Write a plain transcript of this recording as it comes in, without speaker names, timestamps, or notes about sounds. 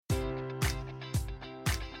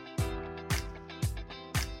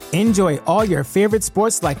Enjoy all your favorite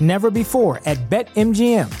sports like never before at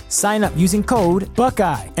BetMGM. Sign up using code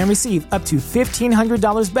Buckeye and receive up to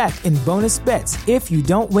 $1,500 back in bonus bets if you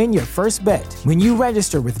don't win your first bet. When you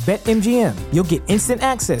register with BetMGM, you'll get instant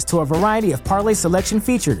access to a variety of parlay selection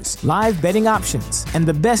features, live betting options, and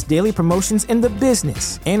the best daily promotions in the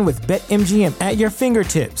business. And with BetMGM at your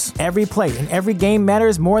fingertips, every play and every game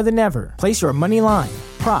matters more than ever. Place your money line,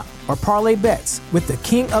 prop, or parlay bets with the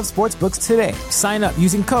king of sportsbooks today. Sign up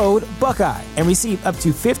using code Buckeye and receive up to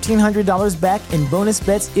 $1,500 back in bonus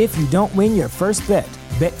bets if you don't win your first bet.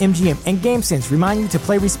 BetMGM and GameSense remind you to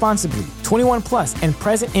play responsibly. 21 plus and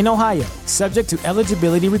present in Ohio, subject to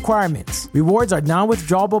eligibility requirements. Rewards are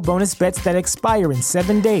non-withdrawable bonus bets that expire in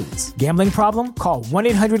 7 days. Gambling problem? Call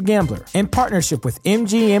 1-800-GAMBLER. In partnership with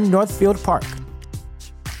MGM Northfield Park.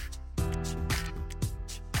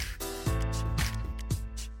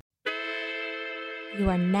 You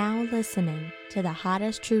are now listening to the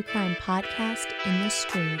hottest true crime podcast in the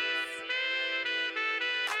streets.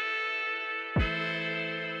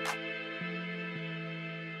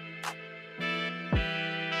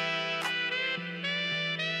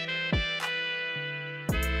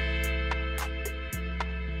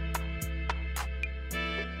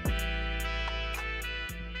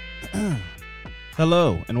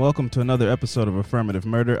 Hello, and welcome to another episode of Affirmative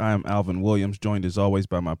Murder. I am Alvin Williams, joined as always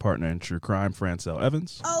by my partner in true crime, Francel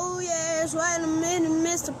Evans. Oh, yes, wait a minute,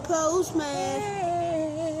 Mr. Postman.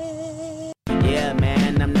 Yeah,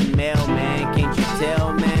 man, I'm the mailman. Can't you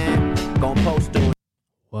tell, man? Gonna post to it.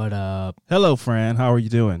 What up? Hello, Fran. How are you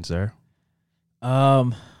doing, sir?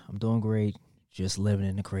 I'm doing great. Just living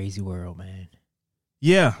in a crazy world, man.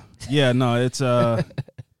 Yeah, no, it's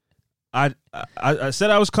I said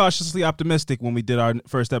I was cautiously optimistic when we did our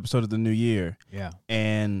first episode of the new year. Yeah.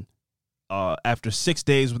 And after 6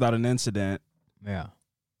 days without an incident, Yeah.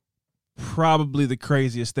 probably the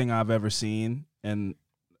craziest thing I've ever seen in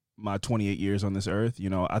my 28 years on this earth. You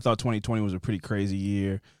know, I thought 2020 was a pretty crazy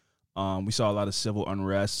year. We saw a lot of civil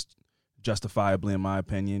unrest, justifiably, in my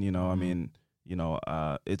opinion. You know, I mean, you know,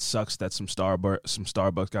 it sucks that some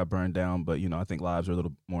Starbucks got burned down, but, you know, I think lives are a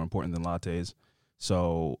little more important than lattes.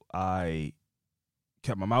 So I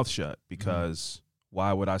kept my mouth shut because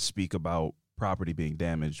why would I speak about property being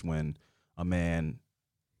damaged when a man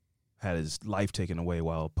had his life taken away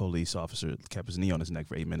while a police officer kept his knee on his neck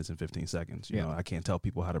for 8 minutes and 15 seconds? You know, I can't tell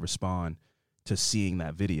people how to respond to seeing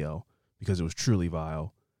that video because it was truly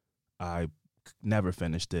vile. I never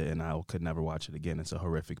finished it, and I could never watch it again. It's a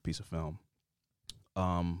horrific piece of film.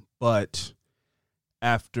 But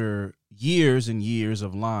after years and years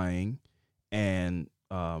of lying and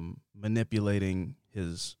manipulating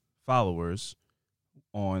his followers,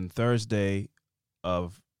 on Thursday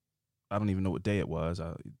of, I don't even know what day it was.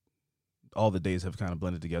 All the days have kind of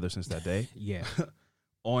blended together since that day. Yeah.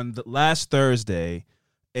 On the last Thursday,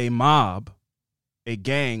 a mob, a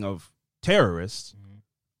gang of terrorists,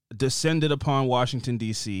 descended upon Washington,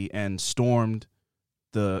 D.C. and stormed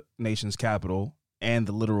the nation's capital and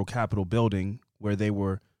the literal Capitol building, where they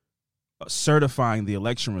were certifying the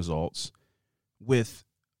election results with,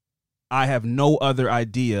 I have no other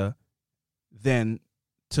idea than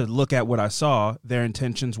to look at what I saw. Their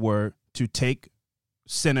intentions were to take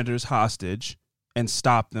senators hostage and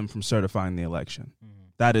stop them from certifying the election.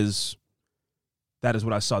 That is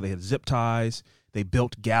what I saw. They had zip ties. They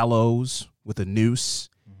built gallows with a noose.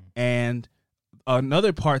 And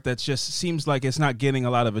another part that just seems like it's not getting a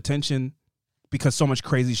lot of attention because so much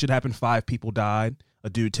crazy shit happened. 5 people died. A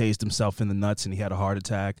dude tased himself in the nuts and he had a heart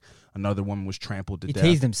attack. Another woman was trampled to death.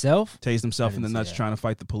 He tased himself? Tased himself in the nuts trying to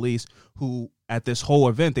fight the police, who at this whole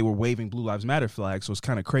event, they were waving Blue Lives Matter flags. So it's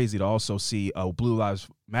kind of crazy to also see a Blue Lives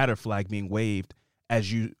Matter flag being waved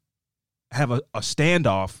as you have a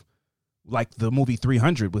standoff like the movie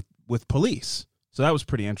 300 with police. So that was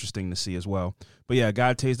pretty interesting to see as well. But yeah, a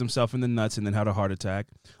guy tased himself in the nuts and then had a heart attack.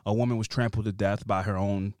 A woman was trampled to death by her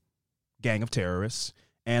own gang of terrorists.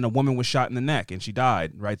 And a woman was shot in the neck, and she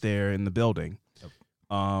died right there in the building. Yep.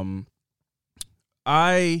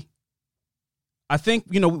 I think,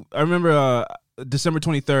 you know, I remember December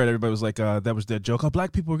 23rd, everybody was like, that was their joke. Oh,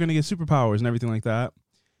 black people are going to get superpowers and everything like that.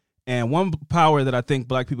 And one power that I think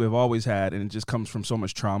black people have always had, and it just comes from so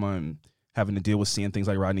much trauma and having to deal with seeing things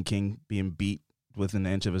like Rodney King being beat within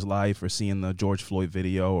an inch of his life, or seeing the George Floyd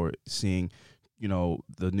video, or seeing, you know,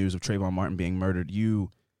 the news of Trayvon Martin being murdered,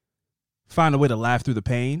 you find a way to laugh through the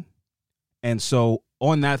pain. And so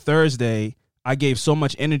on that Thursday, I gave so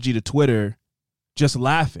much energy to Twitter just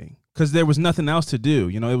laughing because there was nothing else to do.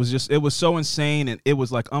 You know, it was so insane, and it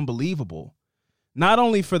was like unbelievable. Not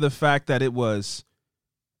only for the fact that it was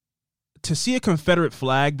to see a Confederate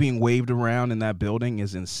flag being waved around in that building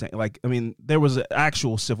is insane. Like, I mean, there was an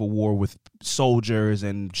actual civil war with soldiers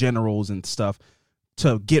and generals and stuff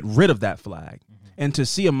to get rid of that flag. And to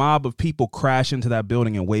see a mob of people crash into that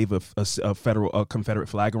building and wave a Confederate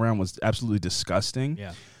flag around was absolutely disgusting.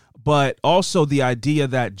 Yeah. But also the idea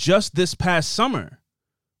that just this past summer,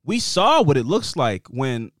 we saw what it looks like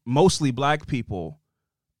when mostly black people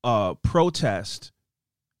protest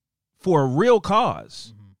for a real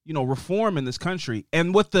cause, reform in this country.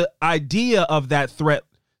 And with the idea of that threat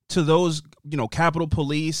to those, Capitol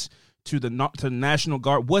Police, to the National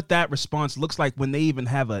Guard, what that response looks like when they even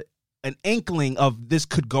have an inkling of this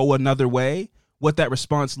could go another way, what that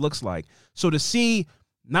response looks like. So to see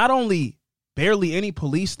not only barely any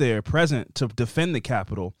police there present to defend the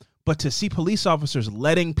Capitol, but to see police officers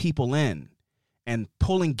letting people in and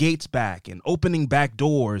pulling gates back and opening back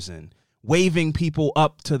doors and waving people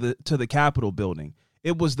up to the Capitol building.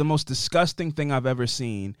 It was the most disgusting thing I've ever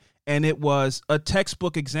seen. And it was a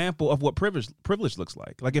textbook example of what privilege looks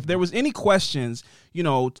like. Like, if there was any questions,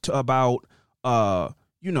 about,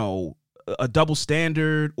 a double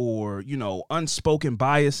standard or, unspoken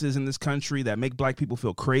biases in this country that make black people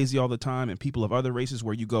feel crazy all the time, and people of other races,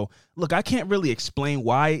 where you go, look, I can't really explain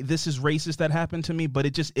why this is racist that happened to me, but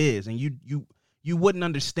it just is. And you wouldn't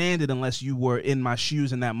understand it unless you were in my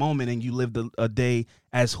shoes in that moment and you lived a day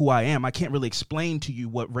as who I am. I can't really explain to you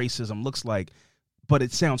what racism looks like, but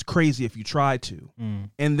it sounds crazy if you try to.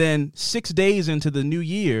 And then 6 days into the new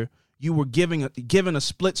year, you were given a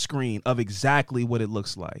split screen of exactly what it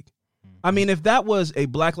looks like. I mean, if that was a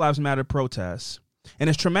Black Lives Matter protest, and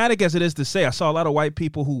as traumatic as it is to say, I saw a lot of white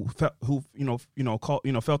people who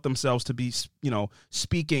felt themselves to be,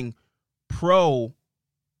 speaking pro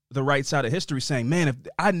the right side of history, saying, man, if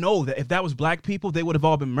I know that if that was black people, they would have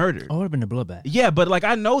all been murdered. Oh, it would have been a bloodbath. Yeah, but like,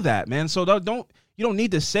 I know that, man. So you don't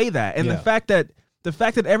need to say that. And the fact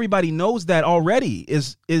that everybody knows that already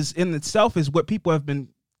is in itself is what people have been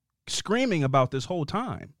screaming about this whole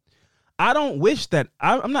time. I don't wish that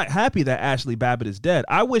I'm not happy that Ashley Babbitt is dead.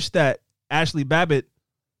 I wish that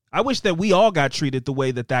we all got treated the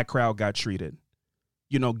way that crowd got treated,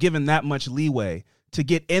 given that much leeway to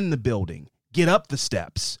get in the building, get up the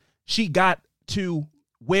steps. She got to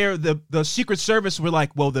where the Secret Service were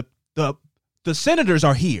like, well, the senators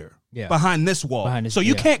are here behind this wall. So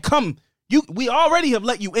you can't come. We already have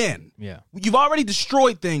let you in. Yeah. You've already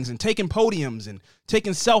destroyed things and taken podiums and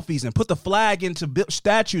taken selfies and put the flag into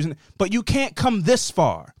statues, but you can't come this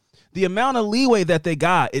far. The amount of leeway that they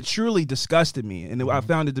got, it truly disgusted me, and I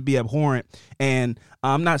found it to be abhorrent. And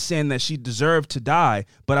I'm not saying that she deserved to die,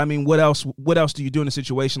 but I mean, what else do you do in a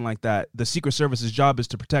situation like that? The Secret Service's job is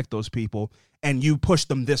to protect those people, and you push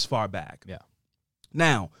them this far back. Yeah.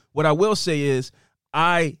 Now, what I will say is,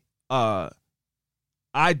 I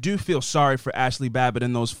do feel sorry for Ashley Babbitt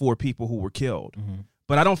and those 4 people who were killed.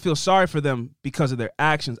 But I don't feel sorry for them because of their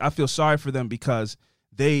actions. I feel sorry for them because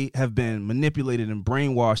they have been manipulated and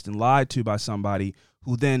brainwashed and lied to by somebody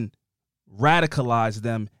who then radicalized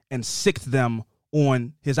them and sicked them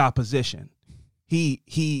on his opposition.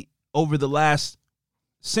 He over the last,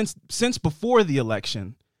 since before the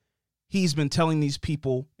election, he's been telling these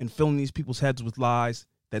people and filling these people's heads with lies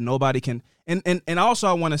that nobody can. And also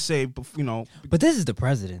I want to say, but this is the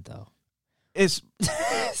president, though. It's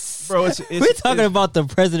bro. We're talking about the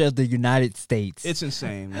president of the United States. It's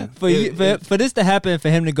insane, man. For this to happen, for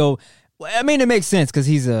him to go, well, I mean, it makes sense because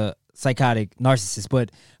he's a psychotic narcissist.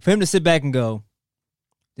 But for him to sit back and go,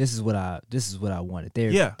 this is what I wanted.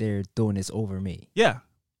 They're doing this over me. Yeah,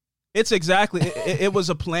 it's exactly. It was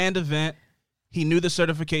a planned event. He knew the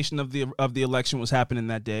certification of the election was happening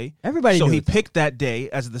that day. Everybody so knew he it. picked that day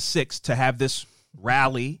as the 6th to have this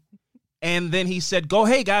rally. And then he said,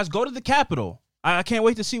 hey, guys, go to the Capitol. I can't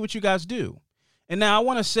wait to see what you guys do. And now I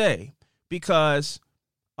want to say, because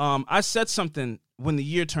I said something when the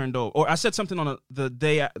year turned over, or I said something on the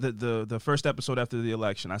day, the first episode after the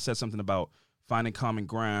election. I said something about finding common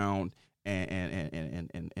ground and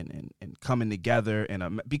coming together.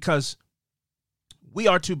 And because we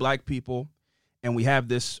are 2 black people and we have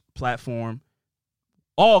this platform,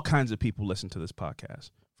 all kinds of people listen to this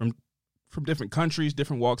podcast from different countries,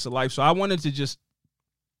 different walks of life. So I wanted to just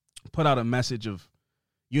put out a message of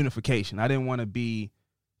unification. I didn't want to be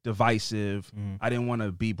divisive. I didn't want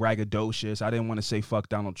to be braggadocious. I didn't want to say fuck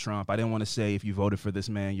Donald Trump. I didn't want to say if you voted for this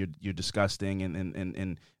man, you're disgusting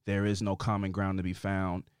and there is no common ground to be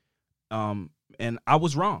found. And I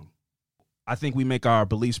was wrong. I think we make our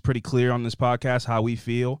beliefs pretty clear on this podcast, how we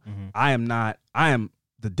feel. I am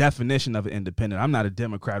the definition of an independent. I'm not a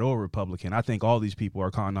Democrat or Republican. I think all these people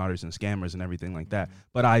are con artists and scammers and everything like that.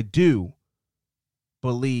 But I do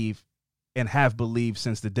believe and have believed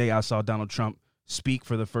since the day I saw Donald Trump speak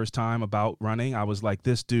for the first time about running. I was like,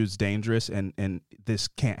 this dude's dangerous and this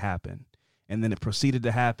can't happen. And then it proceeded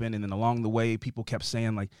to happen. And then along the way, people kept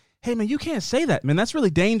saying like, hey, man, you can't say that, man. That's really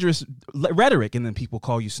dangerous rhetoric. And then people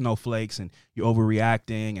call you snowflakes and you're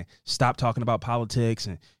overreacting and stop talking about politics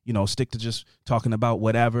and, stick to just talking about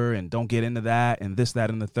whatever and don't get into that and this, that,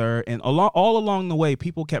 and the third. And all along the way,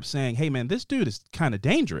 people kept saying, hey, man, this dude is kind of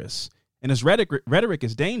dangerous and his rhetoric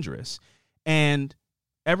is dangerous. And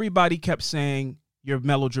everybody kept saying, you're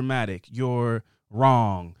melodramatic, you're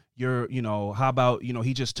wrong, you're, how about,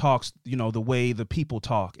 he just talks, the way the people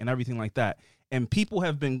talk and everything like that. And people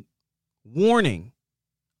have been warning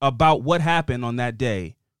about what happened on that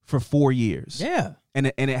day for 4 years. Yeah. And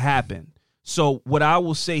it happened. So what I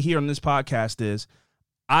will say here on this podcast is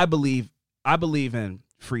I believe in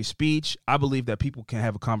free speech. I believe that people can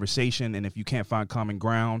have a conversation. And if you can't find common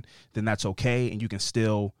ground, then that's okay. And you can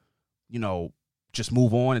still, just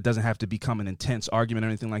move on. It doesn't have to become an intense argument or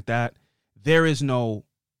anything like that. There is no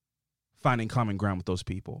finding common ground with those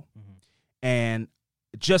people. Mm-hmm. And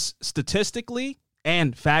just statistically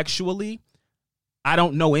and factually, I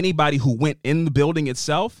don't know anybody who went in the building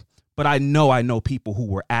itself, but I know people who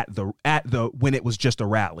were at the when it was just a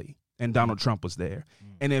rally and Donald Trump was there.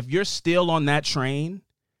 Mm-hmm. And if you're still on that train,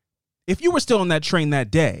 if you were still on that train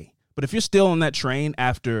that day, but if you're still on that train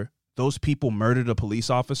after those people murdered a police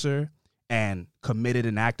officer and committed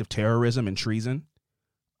an act of terrorism and treason,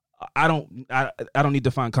 I don't need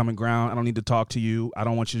to find common ground. I don't need to talk to you. I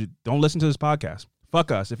don't want you to, don't listen to this podcast. Fuck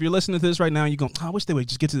us. If you're listening to this right now, you're going, I wish they would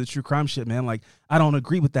just get to the true crime shit, man. Like, I don't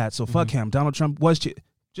agree with that. So fuck him. Donald Trump was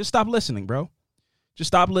just stop listening, bro. Just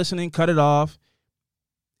stop listening, cut it off.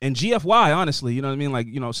 And GFY, honestly, you know what I mean? Like,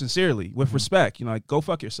 sincerely, with respect, like, go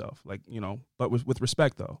fuck yourself. Like, but with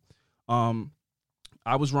respect though.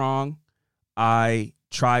 I was wrong. I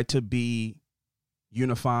tried to be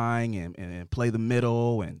unifying and play the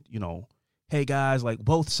middle and, hey guys, like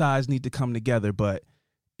both sides need to come together. But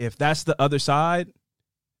if that's the other side,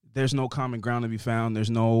 there's no common ground to be found. There's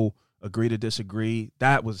no agree to disagree.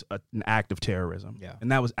 That was an act of terrorism. Yeah.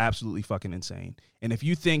 And that was absolutely fucking insane. And if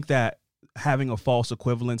you think that having a false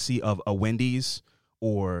equivalency of a Wendy's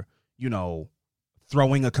or,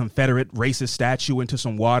 throwing a Confederate racist statue into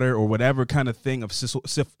some water or whatever kind of thing of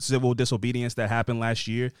civil disobedience that happened last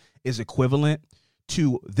year is equivalent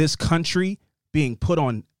to this country being put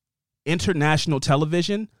on international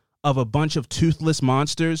television of a bunch of toothless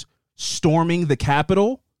monsters storming the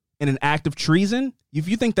Capitol in an act of treason, if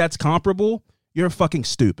you think that's comparable, you're fucking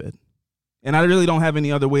stupid. And I really don't have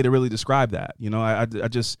any other way to really describe that. I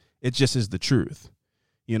just, it just is the truth,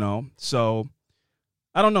 So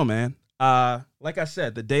I don't know, man. Like I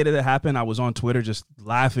said, the day that it happened, I was on Twitter just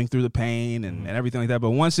laughing through the pain and everything like that.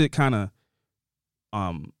 But once it kind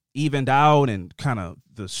of evened out and kind of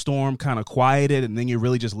the storm kind of quieted and then you're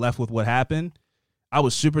really just left with what happened, I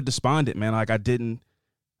was super despondent, man. Like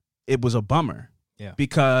it was a bummer. Yeah.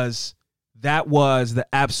 Because that was the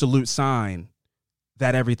absolute sign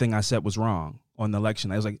that everything I said was wrong on the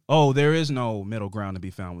election. I was like, oh, there is no middle ground to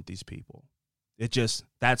be found with these people. It just,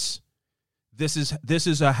 this is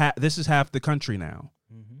half the country now.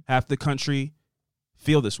 Mm-hmm. Half the country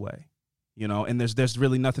feel this way, and there's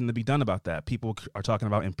really nothing to be done about that. People are talking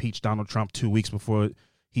about impeach Donald Trump 2 weeks before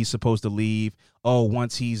he's supposed to leave. Oh,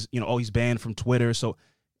 once he's banned from Twitter. So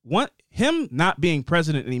him not being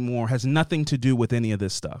president anymore has nothing to do with any of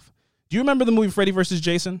this stuff. Do you remember the movie Freddy vs.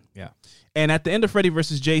 Jason? Yeah. And at the end of Freddy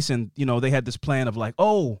vs. Jason, they had this plan of like,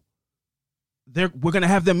 oh, we're going to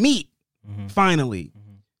have them meet finally.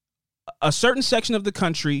 Mm-hmm. A certain section of the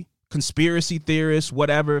country, conspiracy theorists,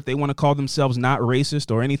 whatever, if they want to call themselves not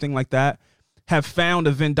racist or anything like that, have found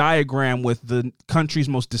a Venn diagram with the country's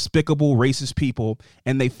most despicable racist people,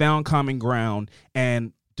 and they found common ground,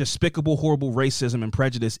 and despicable, horrible racism and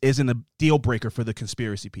prejudice isn't a deal breaker for the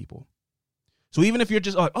conspiracy people. So even if you're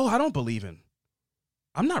just like, oh, I'm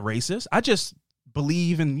not racist. I just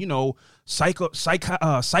believe in, psychic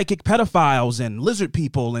pedophiles and lizard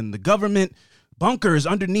people and the government bunkers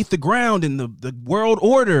underneath the ground and the world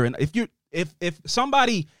order. And if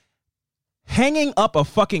somebody hanging up a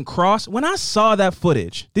fucking cross, when I saw that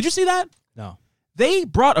footage, did you see that? No. They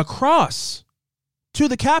brought a cross to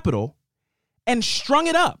the Capitol and strung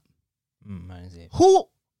it up.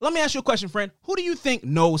 Let me ask you a question, friend. Who do you think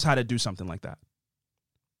knows how to do something like that?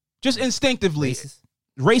 Just instinctively.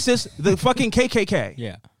 Racist, the fucking KKK.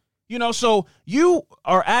 Yeah. So you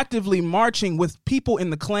are actively marching with people in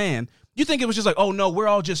the Klan. You think it was just like, oh no, we're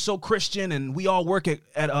all just so Christian and we all work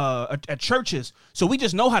at churches, so we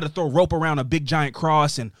just know how to throw rope around a big giant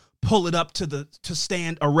cross and pull it up to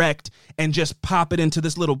stand erect and just pop it into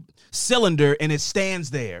this little cylinder and it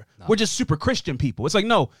stands there. No. We're just super Christian people. It's like,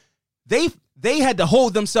 no, they had to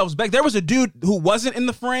hold themselves back. There was a dude who wasn't in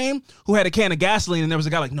the frame who had a can of gasoline, and there was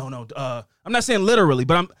a guy like, no, I'm not saying literally,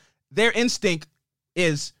 but their instinct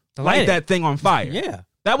is light that thing on fire. Yeah.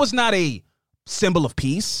 That was not a symbol of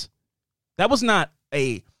peace. That was not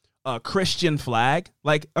a Christian flag.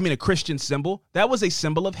 A Christian symbol. That was a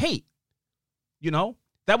symbol of hate. You know?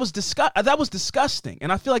 That was disgusting.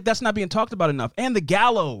 And I feel like that's not being talked about enough. And the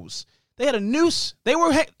gallows. They had a noose. They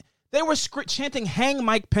were chanting, "Hang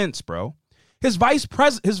Mike Pence," bro. His vice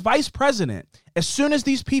president. As soon as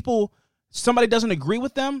these people, somebody doesn't agree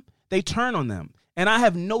with them, they turn on them. And I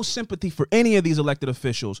have no sympathy for any of these elected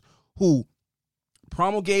officials who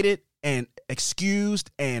promulgated and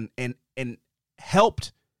excused and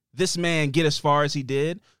helped this man get as far as he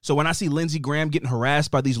did. So when I see Lindsey Graham getting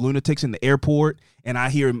harassed by these lunatics in the airport, and I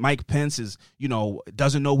hear Mike Pence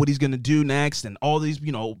doesn't know what he's going to do next, and all these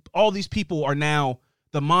people are now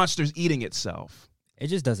the monster's eating itself. It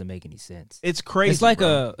just doesn't make any sense. It's crazy.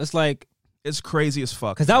 It's crazy as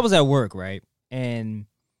fuck. Because I was at work, right? And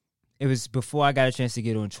it was before I got a chance to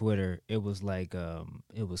get on Twitter. It was like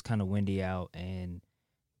it was kind of windy out, and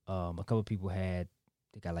a couple of people they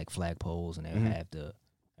got like flag poles, and they would have the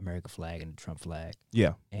American flag and the Trump flag.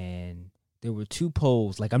 Yeah. And there were 2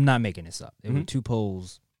 poles, like I'm not making this up. There were 2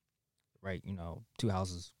 poles, right, 2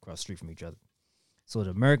 houses across the street from each other. So the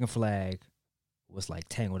American flag was like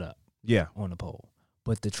tangled up on the pole.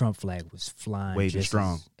 But the Trump flag was flying. Waving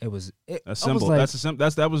strong. It was a symbol. Like,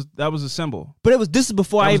 that was a symbol. But this is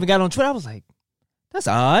before I even got on Twitter. I was like, that's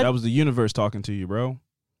odd. That was the universe talking to you, bro. I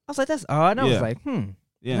was like, that's odd. And I was like,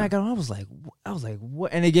 Yeah. And I got on, I was like,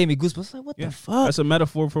 what? And it gave me goosebumps. I was like, what the fuck? That's a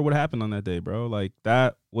metaphor for what happened on that day, bro. Like,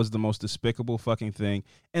 that was the most despicable fucking thing.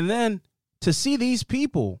 And then to see these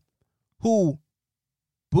people who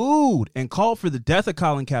booed and called for the death of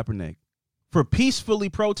Colin Kaepernick for peacefully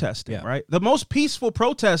protesting, right? The most peaceful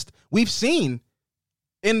protest we've seen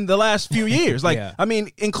in the last few years.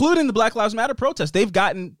 Including the Black Lives Matter protest. They've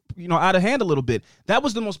gotten out of hand a little bit. That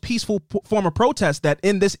was the most peaceful form of protest that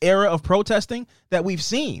in this era of protesting that we've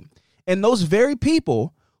seen. And those very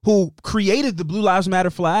people who created the Blue Lives Matter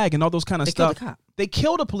flag and all those kind of stuff, they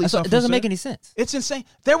killed a police officer. It doesn't make any sense. It's insane.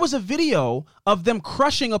 There was a video of them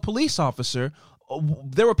crushing a police officer.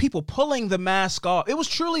 There were people pulling the mask off. It was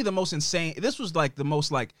truly the most insane. This was like the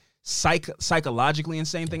most psychologically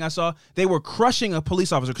insane thing I saw. They were crushing a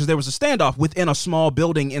police officer because there was a standoff within a small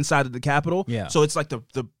building inside of the Capitol. Yeah. So it's like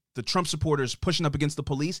the Trump supporters pushing up against the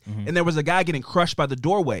police, and there was a guy getting crushed by the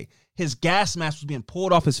doorway. His gas mask was being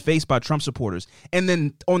pulled off his face by Trump supporters. And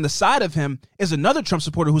then on the side of him is another Trump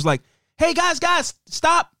supporter who's like, "Hey, guys,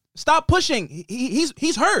 stop pushing.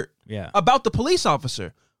 He's hurt." Yeah. About the police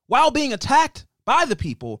officer. While being attacked by the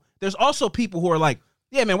people, there's also people who are like,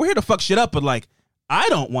 "Yeah, man, we're here to fuck shit up, but like, I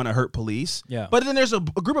don't want to hurt police." Yeah. But then there's a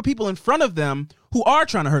group of people in front of them who are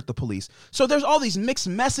trying to hurt the police. So there's all these mixed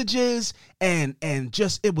messages and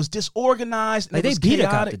just it was disorganized. And they beat a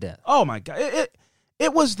cop to death. Oh my God.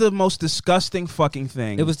 It was the most disgusting fucking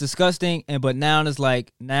thing. It was disgusting, but now it's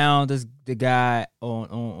like the guy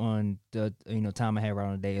on the time I had right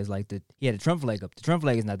on the day is like he had a Trump flag up. The Trump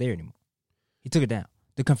flag is not there anymore. He took it down.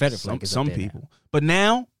 The Confederate flag is up there. Some people. Now. But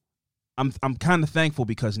now I'm kind of thankful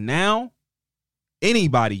because now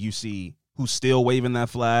anybody you see who's still waving that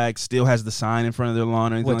flag, still has the sign in front of their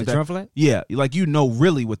lawn or anything like that. Trump flag? Yeah, like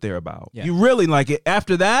really what they're about. Yeah. You really like it.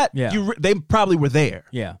 After that, they probably were there.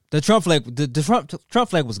 Yeah, the Trump flag, the Trump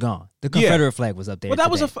flag was gone. The Confederate flag was up there. Well,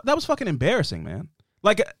 that was fucking embarrassing, man.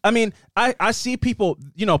 Like, I mean, I see people,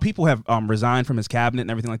 people have resigned from his cabinet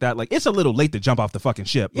and everything like that. Like, it's a little late to jump off the fucking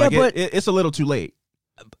ship. Yeah, like, but it's a little too late.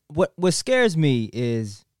 What scares me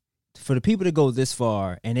is for the people to go this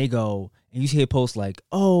far and they go and you hear posts like,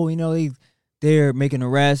 "Oh, they're making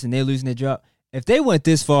arrests and they're losing their job." If they went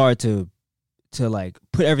this far to like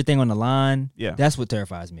put everything on the line, that's what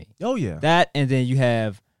terrifies me. Oh yeah, that, and then you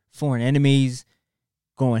have foreign enemies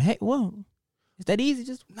going, "Hey, well, is that easy?"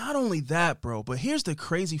 Just not only that, bro, but here's the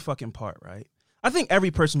crazy fucking part, right? I think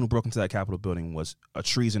every person who broke into that Capitol building was a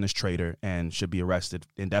treasonous traitor and should be arrested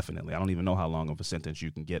indefinitely. I don't even know how long of a sentence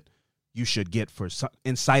you should get for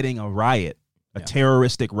inciting a riot, a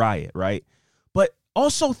terroristic riot, right? But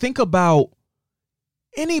also think about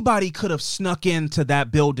anybody could have snuck into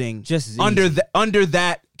that building just under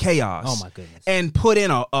that chaos. Oh my goodness! And put in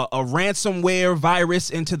a ransomware virus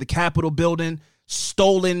into the Capitol building,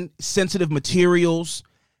 stolen sensitive materials,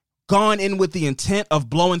 gone in with the intent of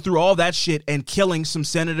blowing through all that shit and killing some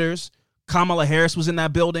senators. Kamala Harris was in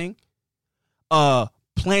that building.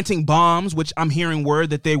 planting bombs, which I'm hearing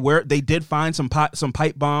word that they did find some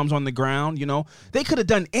pipe bombs on the ground. You know, they could have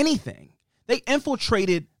done anything. They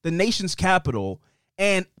infiltrated the nation's capital,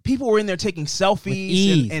 and people were in there taking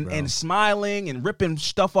selfies and smiling and ripping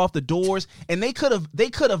stuff off the doors. And they could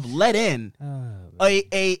have let in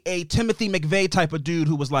a Timothy McVeigh type of dude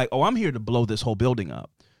who was like, "Oh, I'm here to blow this whole building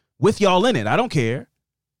up with y'all in it. I don't care."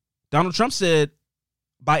 Donald Trump said,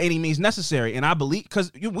 "By any means necessary," and I believe,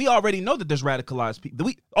 because we already know that there's radicalized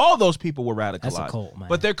people. All those people were radicalized. That's a cult, man.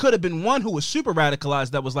 But there could have been one who was super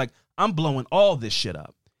radicalized that was like, "I'm blowing all this shit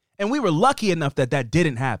up." And we were lucky enough that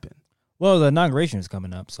didn't happen. Well, the inauguration is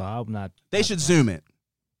coming up, so I'm not. They should zoom it.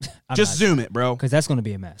 Just zoom it, bro. Because that's going to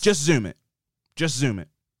be a mess. Just zoom it. Just zoom it.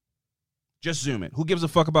 Just zoom it. Who gives a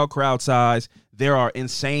fuck about crowd size? There are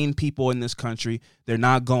insane people in this country. They're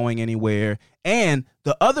not going anywhere. And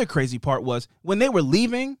the other crazy part was when they were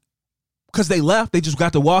leaving, because they left, they just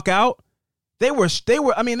got to walk out. They were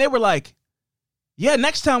like, "Yeah,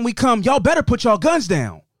 next time we come, y'all better put y'all guns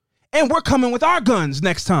down. And we're coming with our guns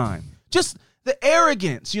next time." Just the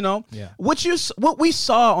arrogance, you know? Yeah. What we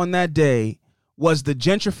saw on that day was the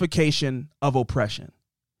gentrification of oppression.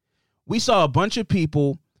 We saw a bunch of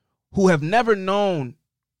people who have never known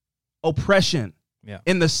oppression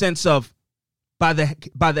in the sense of by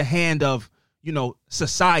the hand of, you know,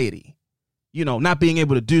 society, you know, not being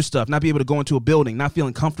able to do stuff, not being able to go into a building, not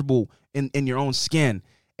feeling comfortable in your own skin.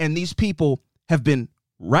 And these people have been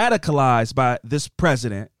radicalized by this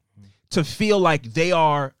president to feel like they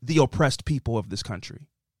are the oppressed people of this country.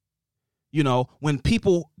 You know, when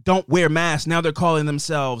people don't wear masks, now they're calling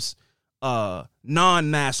themselves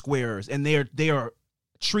non-mask wearers, and they are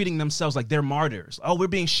treating themselves like they're martyrs. Oh, we're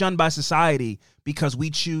being shunned by society because we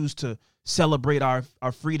choose to celebrate our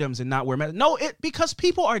freedoms and not wear masks. No, because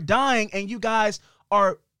people are dying and you guys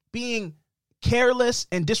are being careless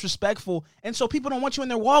and disrespectful, and so people don't want you in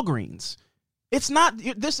their Walgreens. It's not,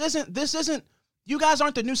 this isn't, you guys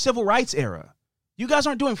aren't the new civil rights era. You guys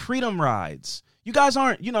aren't doing freedom rides. You guys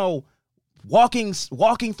aren't, you know, walking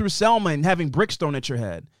through Selma and having bricks thrown at your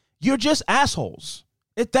head. You're just assholes.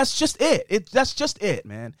 That's just it. That's just it,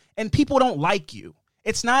 man. And people don't like you.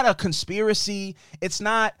 It's not a conspiracy. It's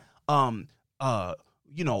not,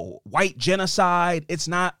 you know, white genocide. It's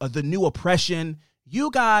not the new oppression. You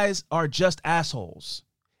guys are just assholes.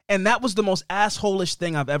 And that was the most asshole-ish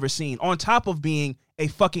thing I've ever seen, on top of being a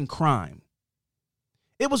fucking crime.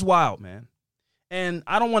 It was wild, man. And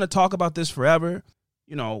I don't want to talk about this forever.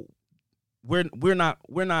 You know, we're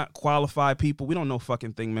not qualified people. We don't know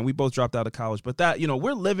fucking thing, man. We both dropped out of college. But that, you know,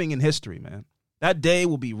 we're living in history, man. That day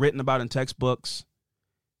will be written about in textbooks.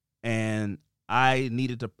 And I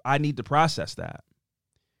need to process that.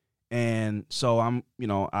 And so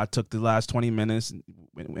I took the last 20 minutes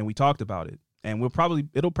and we talked about it. And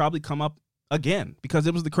it'll probably come up again because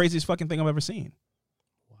it was the craziest fucking thing I've ever seen.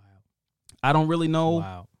 Wow. I don't really know.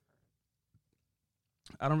 Wow.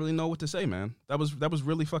 I don't really know what to say, man. That was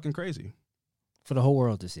really fucking crazy. For the whole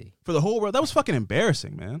world to see. For the whole world. That was fucking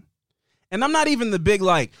embarrassing, man. And I'm not even the big,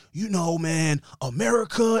 like, you know, man,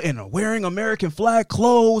 America and wearing American flag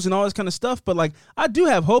clothes and all this kind of stuff. But, like, I do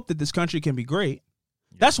have hope that this country can be great.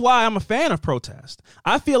 Yeah. That's why I'm a fan of protest.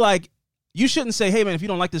 I feel like you shouldn't say, hey, man, if you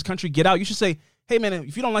don't like this country, get out. You should say, hey, man,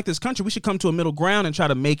 if you don't like this country, we should come to a middle ground and try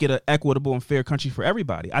to make it an equitable and fair country for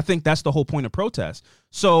everybody. I think that's the whole point of protest.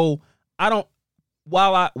 So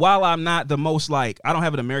while I'm not the most, like, I don't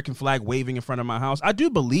have an American flag waving in front of my house, I do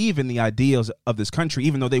believe in the ideals of this country,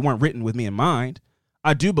 even though they weren't written with me in mind.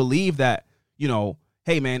 I do believe that, you know,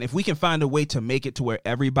 hey, man, if we can find a way to make it to where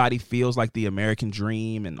everybody feels like the American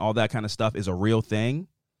dream and all that kind of stuff is a real thing,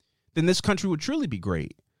 then this country would truly be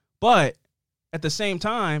great. But at the same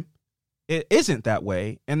time, it isn't that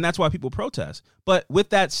way, and that's why people protest. But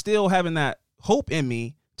with that, still having that hope in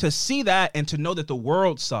me to see that and to know that the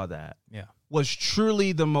world saw that, was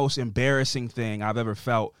truly the most embarrassing thing I've ever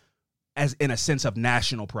felt, as in a sense of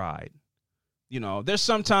national pride. You know, there's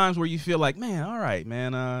some times where you feel like, man, all right,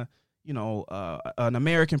 man, you know, an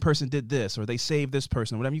American person did this or they saved this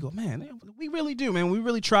person or whatever. You go, man, we really do, man. We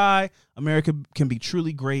really try. America can be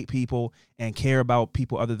truly great people and care about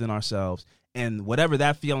people other than ourselves. And whatever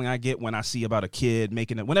that feeling I get when I see about a kid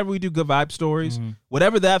making it, whenever we do good vibe stories,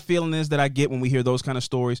 whatever that feeling is that I get when we hear those kind of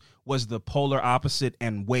stories was the polar opposite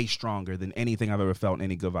and way stronger than anything I've ever felt in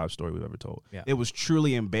any good vibe story we've ever told. Yeah. It was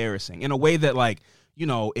truly embarrassing in a way that, like, you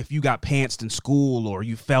know, if you got pantsed in school or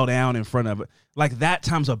you fell down in front of it, like that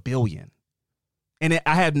times a billion. And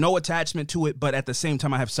I had no attachment to it, but at the same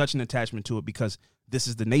time, I have such an attachment to it because this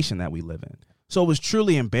is the nation that we live in. So it was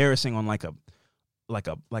truly embarrassing on like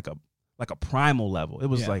like a primal level. It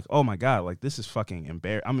was like, oh my God, like this is fucking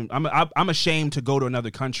embarrassing. I'm ashamed to go to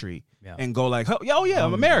another country and go like, oh yeah,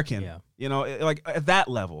 I'm American. Yeah. You know, like at that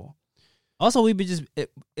level. Also, we've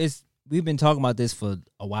been talking about this for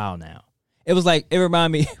a while now. It was like, it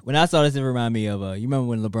reminded me, when I saw this, it reminded me of, you remember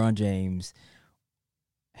when LeBron James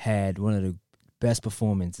had one of the best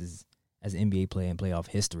performances as an NBA player in playoff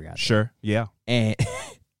history, I think. Sure, yeah. And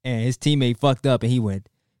his teammate fucked up, and he went,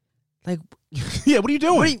 like, yeah, what are you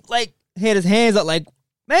doing? Had his hands up, like,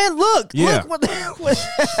 man, look, what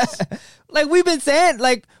like, we've been saying,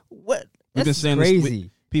 like, what? We've been saying crazy. This,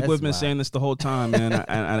 people have been saying this the whole time, man,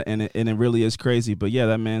 and it really is crazy. But yeah,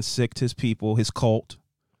 that man sicked his people, his cult.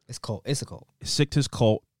 It's a cult. Sicked his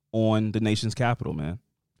cult on the nation's capital, man.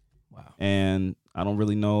 Wow. And I don't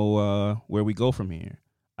really know where we go from here.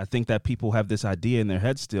 I think that people have this idea in their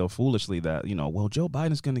head still, foolishly, that, you know, well, Joe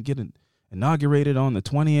Biden's going to get inaugurated on the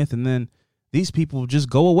 20th, and then these people just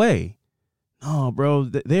go away. No, bro,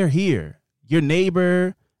 they're here. Your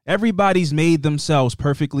neighbor, everybody's made themselves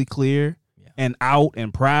perfectly clear and out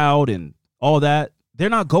and proud and all that. They're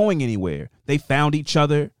not going anywhere. They found each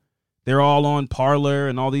other. They're all on Parler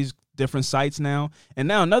and all these different sites now. And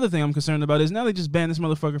now another thing I'm concerned about is now they just banned this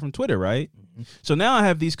motherfucker from Twitter, right? Mm-hmm. So now I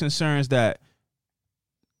have these concerns that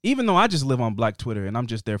even though I just live on Black Twitter and I'm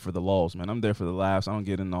just there for the lulz, man. I'm there for the laughs. I don't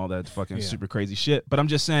get into all that fucking super crazy shit. But I'm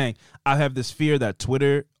just saying, I have this fear that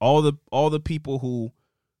Twitter, all the people who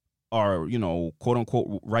are, you know, quote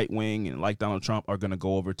unquote right wing and like Donald Trump are going to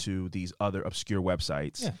go over to these other obscure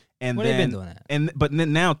websites. Yeah. And they've been doing that. But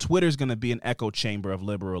then now Twitter's going to be an echo chamber of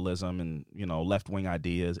liberalism and, you know, left wing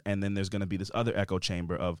ideas. And then there's going to be this other echo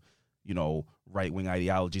chamber of, you know, right wing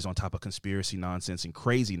ideologies on top of conspiracy nonsense and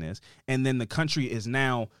craziness. And then the country is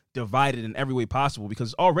now divided in every way possible because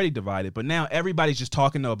it's already divided. But now everybody's just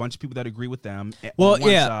talking to a bunch of people that agree with them on one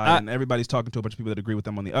side, and everybody's talking to a bunch of people that agree with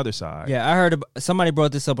them on the other side. Yeah, I heard somebody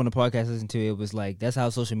brought this up on the podcast I listened to. It was like, that's how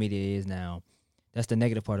social media is now. That's the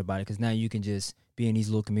negative part about it, because now you can just be in these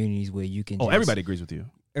little communities where you can everybody agrees with you.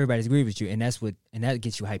 Everybody's agrees with you, and that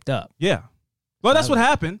gets you hyped up. Yeah. Well, that's what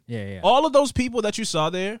happened. Yeah. All of those people that you saw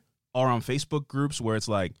there are on Facebook groups where it's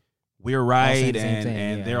like, we're right,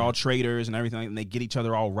 and they're all traitors and everything, and they get each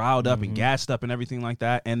other all riled up and gassed up and everything like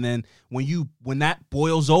that. And then when that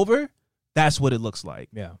boils over, that's what it looks like.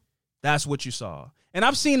 Yeah. That's what you saw. And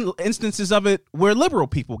I've seen instances of it where liberal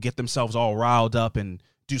people get themselves all riled up and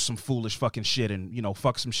do some foolish fucking shit and, you know,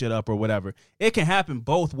 fuck some shit up or whatever. It can happen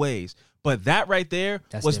both ways. But that right there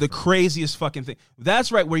was the craziest fucking thing.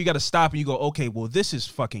 That's right where you got to stop and you go, okay, well, this is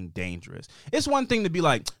fucking dangerous. It's one thing to be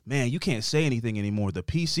like, man, you can't say anything anymore. The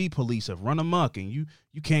PC police have run amok and you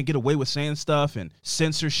can't get away with saying stuff and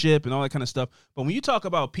censorship and all that kind of stuff. But when you talk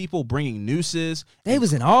about people bringing nooses. They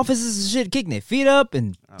was in offices and shit, kicking their feet up.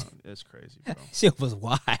 And it's crazy, bro. Shit was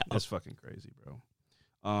wild. It's fucking crazy, bro.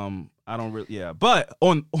 I don't really, But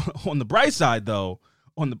on the bright side, though,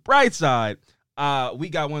 we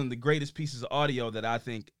got one of the greatest pieces of audio that I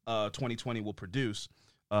think 2020 will produce.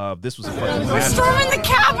 This was a fucking We're storming the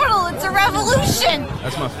Capitol. It's a revolution.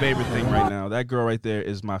 That's my favorite thing right now. That girl right there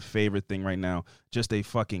is my favorite thing right now. Just a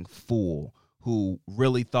fucking fool who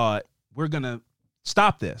really thought we're going to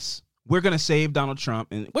stop this. We're going to save Donald Trump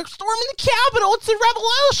and we're storming the Capitol. It's a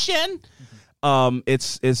revolution.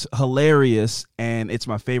 It's hilarious, and it's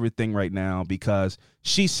my favorite thing right now because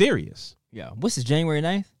she's serious. Yeah. What's this, January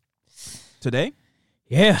 9th? Today?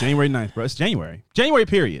 Yeah. January 9th, bro. It's January. January,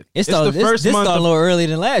 period. It's the first month. This a little earlier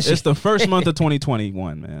than last year. It's the first month of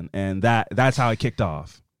 2021, man. And that's how it kicked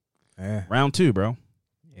off. Yeah. Round 2, bro.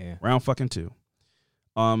 Yeah. Round fucking 2.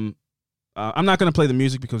 I'm not going to play the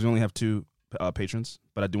music because we only have 2 patrons,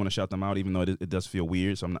 but I do want to shout them out, even though it does feel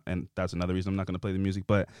weird. So and that's another reason I'm not going to play the music.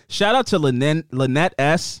 But shout out to Lynette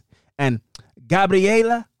S. and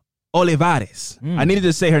Gabriela Olivares. I needed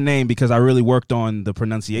to say her name because I really worked on the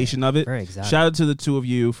pronunciation of it. Very exotic. Shout out to the 2 of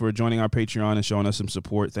you for joining our Patreon and showing us some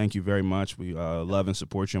support. Thank you very much. We love and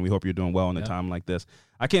support you, and we hope you're doing well in a time like this.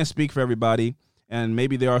 I can't speak for everybody. And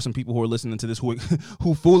maybe there are some people who are listening to this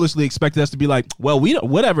who foolishly expected us to be like, well,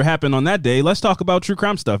 whatever happened on that day, let's talk about true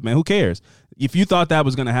crime stuff, man. Who cares? If you thought that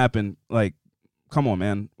was going to happen, like, come on,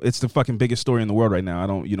 man. It's the fucking biggest story in the world right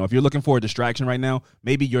now. If you're looking for a distraction right now,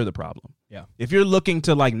 maybe you're the problem. Yeah. If you're looking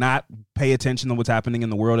to, like, not pay attention to what's happening in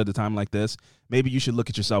the world at a time like this, maybe you should look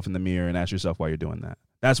at yourself in the mirror and ask yourself why you're doing that.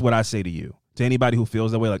 That's what I say to you. To anybody who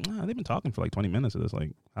feels that way, like, they've been talking for like 20 minutes of this.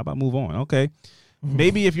 Like, how about move on? Okay.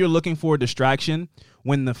 Maybe if you're looking for a distraction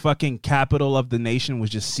when the fucking capital of the nation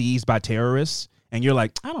was just seized by terrorists and you're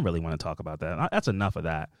like, I don't really want to talk about that. That's enough of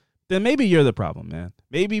that. Then maybe you're the problem, man.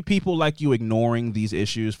 Maybe people like you ignoring these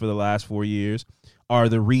issues for the last 4 years are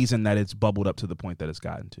the reason that it's bubbled up to the point that it's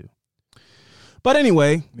gotten to. But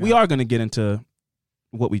anyway, we are going to get into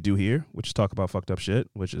what we do here, which is talk about fucked up shit,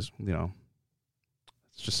 which is,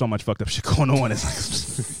 it's just so much fucked up shit going on.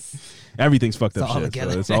 It's like everything's fucked up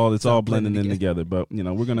shit. So it's all blending in together. But,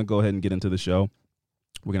 we're going to go ahead and get into the show.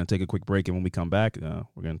 We're going to take a quick break, and when we come back,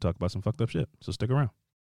 we're going to talk about some fucked up shit. So stick around.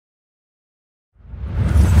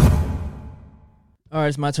 All right,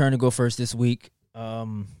 it's my turn to go first this week.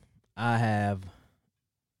 I have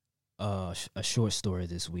a short story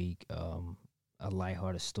this week, a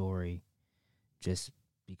lighthearted story, just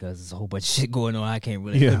because there's a whole bunch of shit going on. I couldn't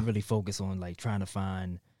really focus on like trying to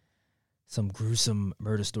find some gruesome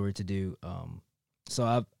murder story to do.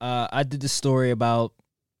 So I did this story about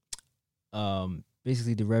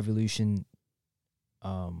basically the revolution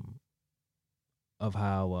of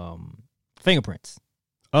how fingerprints.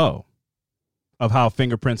 Oh. Of how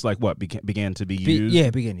fingerprints, like what, began to be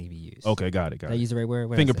used? Began to be used. Okay, got it. Did I use the right word?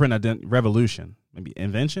 Fingerprint revolution. Maybe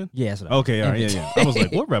invention? Yeah, that's what okay, all right, yeah. I was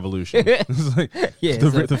like, what revolution? It's like,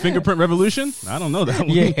 the fingerprint revolution? I don't know that one.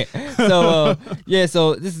 Yeah.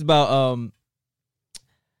 So this is about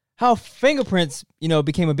how fingerprints,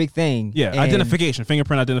 became a big thing. Yeah, identification,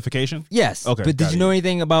 fingerprint identification? Yes. Okay. But did you know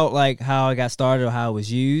anything about like how it got started or how it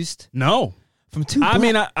was used? No. From two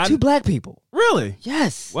black people. Really?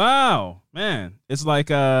 Yes. Wow, man. It's like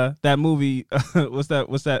that movie. What's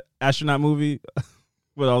that astronaut movie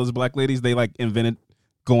with all those black ladies? They like invented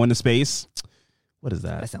going to space. What is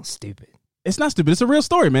that? That sounds stupid. It's not stupid. It's a real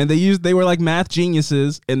story, man. They were like math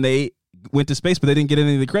geniuses and they went to space, but they didn't get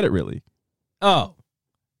any of the credit really. Oh,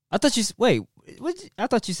 I thought you I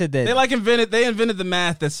thought you said that they invented the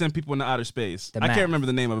math that sent people into outer space. I can't remember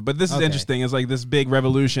the name of it, but this is interesting. It's like this big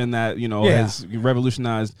revolution that has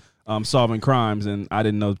revolutionized solving crimes, and I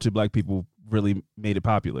didn't know two black people really made it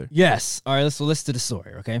popular. Yes. All right. So let's do the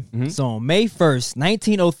story. Okay. Mm-hmm. So on May 1st,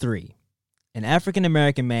 1903, an African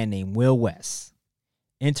American man named Will West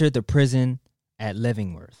entered the prison at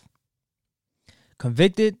Leavenworth,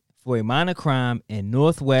 convicted for a minor crime in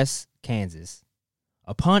Northwest Kansas.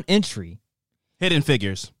 Upon entry, Hidden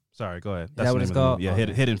Figures. Sorry, go ahead. That's that what it's called? Yeah,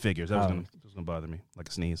 Hidden Figures. That was gonna bother me like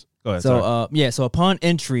a sneeze. Go ahead. So, so upon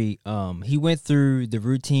entry, he went through the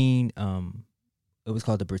routine. It was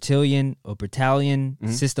called the battalion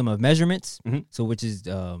system of measurements. Mm-hmm. So, which is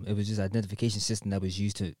it was just identification system that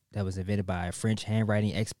was invented by a French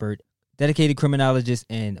handwriting expert, dedicated criminologist,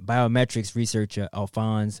 and biometrics researcher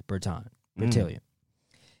Alphonse Bertillon.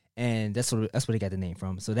 And that's what he got the name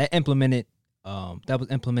from. So that was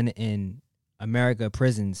implemented in America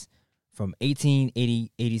prisons from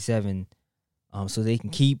 1887, so they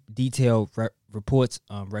can keep detailed reports,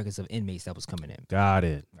 records of inmates that was coming in. Got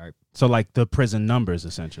it. Right. So like the prison numbers,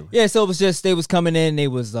 essentially. Yeah. So it was just they was coming in. They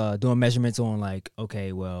was doing measurements on like,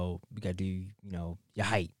 okay, well, we got to do your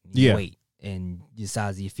height, your weight, and your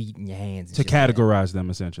size of your feet and your hands and to categorize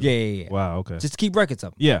them, essentially. Yeah. Wow. Okay. Just to keep records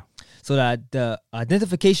of them. Yeah. So the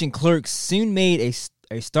identification clerks soon made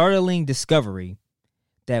a startling discovery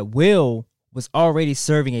that Will was already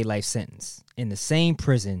serving a life sentence in the same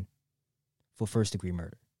prison for first-degree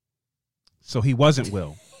murder. So he wasn't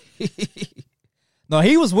Will. No,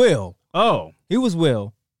 he was Will. Oh. He was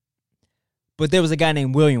Will. But there was a guy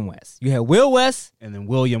named William West. You had Will West. And then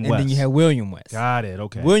William West. And then you had William West. Got it.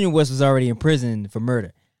 Okay. William West was already in prison for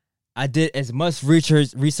murder. I did as much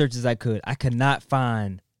research as I could. I could not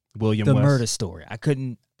find William the West murder story. I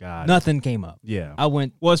couldn't. Got nothing came up. Yeah. I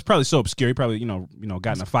went. Well, it's probably so obscure. He probably,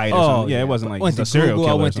 got in a fight or something. Yeah, it wasn't like a serial killer.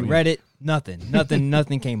 I went through Reddit.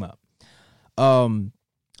 Nothing came up.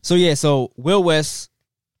 So Will West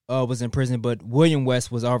was in prison, but William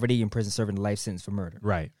West was already in prison serving a life sentence for murder.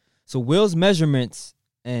 Right. So Will's measurements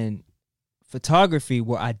and photography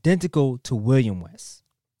were identical to William West.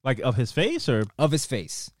 Like of his face or? Of his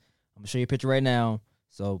face. I'm going to show you a picture right now.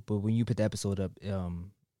 So, but when you put the episode up, you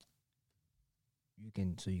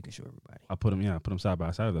can show everybody. I'll put them side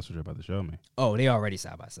by side if that's what you're about to show me. Oh, they already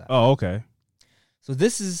side by side. Oh, okay. So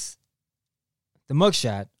this is the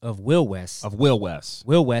mugshot of Will West. Will West,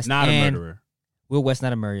 not a murderer. Will West,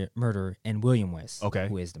 not a murderer, and William West, okay,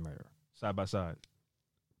 who is the murderer. Side by side.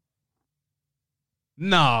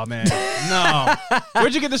 No, man. No.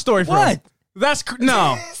 Where'd you get the story from? What?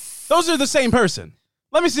 No. Those are the same person.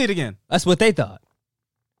 Let me see it again. That's what they thought.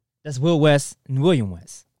 That's Will West and William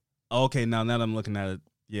West. Okay, now that I'm looking at it,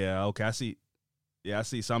 yeah, okay, I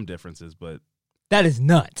see some differences, but that is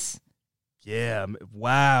nuts. Yeah,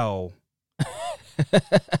 wow.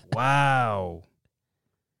 Wow.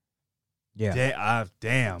 Yeah.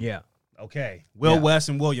 Damn. Yeah. Okay. Will West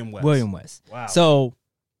and William West. William West. Wow. So,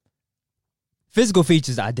 physical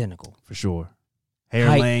features identical. For sure.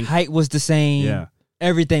 Hair length. Height was the same. Yeah.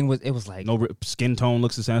 everything was. It was like no skin tone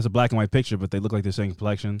looks the same. It's a black and white picture, but they look like the same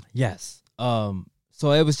complexion. Yes. So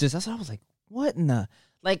it was just. That's what I was like. What in the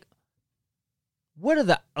like? What are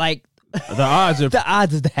the like? The odds are the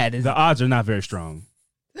odds of that is the odds are not very strong.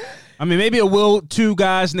 I mean, maybe two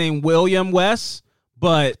guys named William West,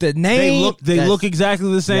 but the name they look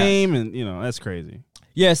exactly the same, and that's crazy.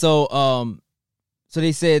 Yeah. So so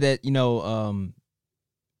they said that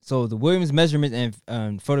so the Williams measurements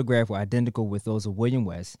and photograph were identical with those of William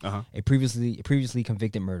West, a previously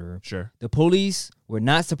convicted murderer. Sure. The police were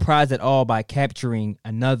not surprised at all by capturing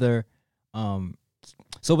another.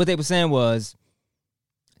 So what they were saying was,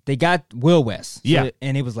 they got Will West. So,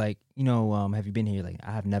 and it was like, have you been here? Like,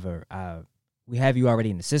 I have never. We have you already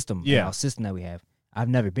in the system. Yeah. In our system that we have. I've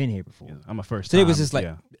never been here before. Yeah, I'm a first. So it was just like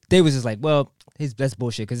they was just like, well, that's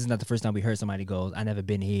bullshit because it's not the first time we heard somebody goes, I never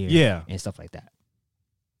been here. Yeah. And stuff like that.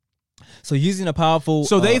 So using a powerful.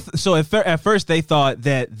 So at first they thought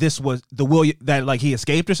that this was the William that like he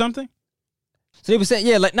escaped or something. So they were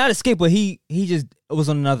saying, like not escape, but he just was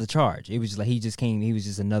on another charge. It was just like he just came. He was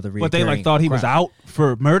just another. But they like thought he was out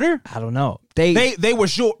for murder. I don't know. They were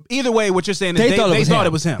sure. Either way, what you're saying is they thought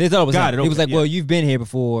it was him. They thought it was him. Got it. Okay. It was like, well, you've been here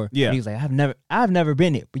before. Yeah. And he was like, I've never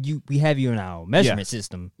been here, but we have you in our measurement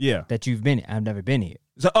system. Yeah. That you've been here. I've never been here.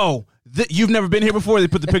 So you've never been here before. They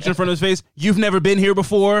put the picture in front of his face. You've never been here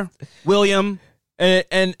before, William.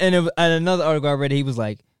 And another article I read, he was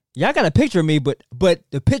like, y'all got a picture of me, but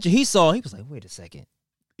the picture he saw, he was like, wait a second.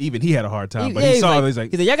 Even he had a hard time, but he saw it. He's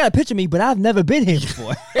like, y'all got a picture of me, but I've never been here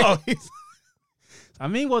before. I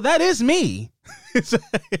mean, well, that is me. So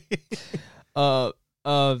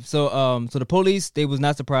the police, they was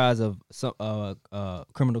not surprised of some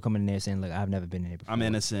criminal coming in there saying, "Look, I've never been here before. I'm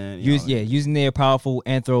innocent." Using their powerful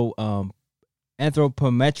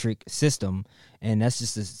anthropometric system, and that's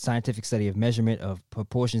just a scientific study of measurement of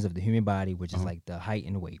proportions of the human body, which is like the height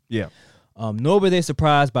and weight. Yeah. Nor were they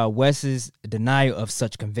surprised by West's denial of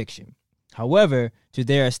such conviction. However, to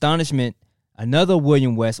their astonishment, another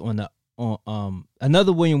William West, the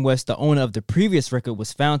owner of the previous record,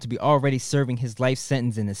 was found to be already serving his life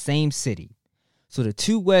sentence in the same city. So the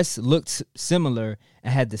two Wests looked similar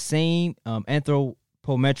and had the same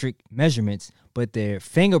anthropometric measurements, but their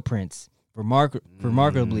fingerprints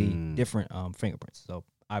remarkably different fingerprints. So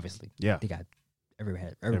obviously, they got everybody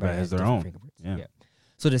has their own fingerprints. Yeah.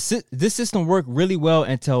 So this system worked really well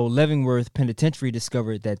until Leavenworth Penitentiary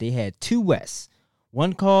discovered that they had two Wests,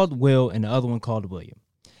 one called Will and the other one called William,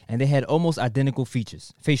 and they had almost identical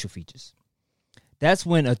facial features. That's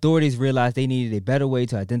when authorities realized they needed a better way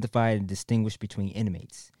to identify and distinguish between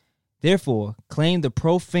inmates. Therefore, claimed the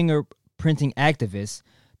pro-fingerprinting activists,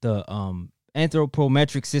 the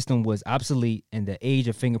anthropometric system was obsolete and the age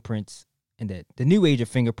of fingerprints and that the new age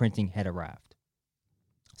of fingerprinting had arrived.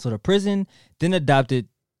 So the prison then adopted,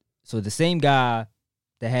 so the same guy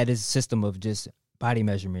that had his system of just body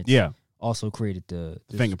measurements also created the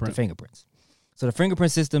fingerprints. So the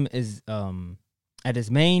fingerprint system is at its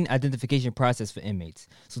main identification process for inmates.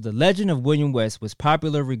 So the legend of William West was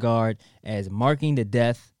popular regard as marking the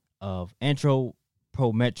death of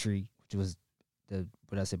anthropometry, which was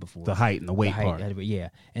what I said before. The height and the weight part. Yeah,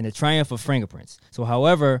 and the triumph of fingerprints. So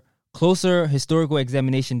however, closer historical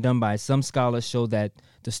examination done by some scholars show that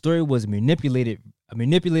the story was a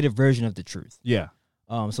manipulated version of the truth. Yeah.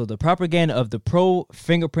 So the propaganda of the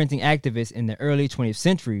pro-fingerprinting activists in the early 20th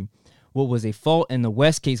century, what was a fault in the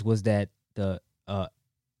West case was that the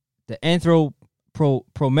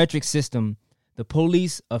anthropometric system, the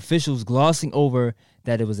police officials glossing over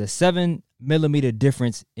that it was a 7mm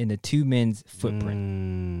difference in the two men's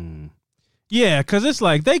footprint. Yeah, because it's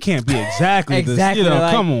like they can't be exactly this.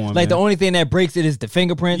 Come on, like the only thing that breaks it is the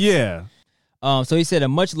fingerprints. Yeah. So he said a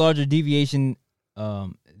much larger deviation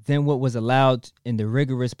than what was allowed in the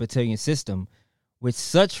rigorous battalion system. With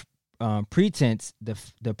such pretense, the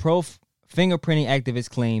pro-fingerprinting activists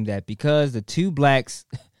claimed that because the two black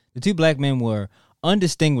men were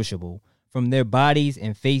undistinguishable from their bodies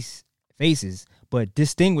and faces, but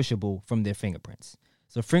distinguishable from their fingerprints.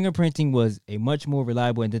 So fingerprinting was a much more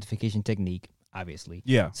reliable identification technique, obviously.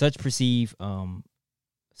 Yeah. Such perceived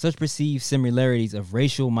similarities of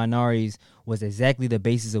racial minorities was exactly the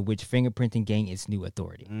basis of which fingerprinting gained its new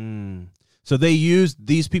authority. So they used,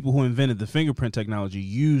 these people who invented the fingerprint technology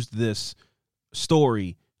used this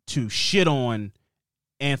story to shit on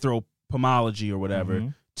anthropomology or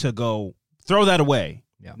whatever to go throw that away.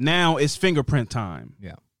 Yeah. Now it's fingerprint time.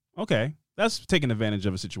 Yeah. Okay. That's taking advantage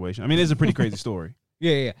of a situation. I mean, it's a pretty crazy story.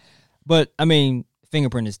 Yeah. But I mean,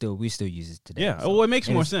 fingerprint is we still use it today. Yeah. So, well, it makes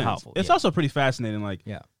more sense. Powerful, it's also pretty fascinating. Like,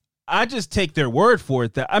 I just take their word for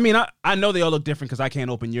it. That I mean, I know they all look different because I can't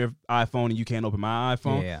open your iPhone and you can't open my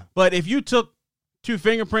iPhone. Yeah. But if you took 2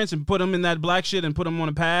 fingerprints and put them in that black shit and put them on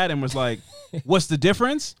a pad and was like, what's the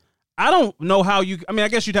difference? I don't know how you. I mean, I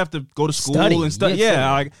guess you'd have to go to school and study. Yeah,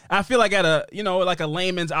 like I feel like at a like a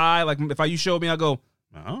layman's eye, like if you showed me, I go,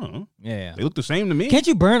 I don't know. Yeah, they look the same to me. Can't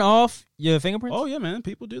you burn off your fingerprints? Oh yeah, man,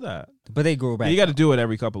 people do that, but they grow back. You got to do it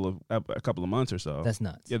every couple of months or so. That's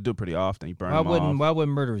nuts. You have to do it pretty often. You burn them off. Why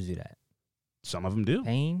wouldn't murderers do that? Some of them do.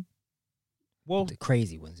 Pain. Well, the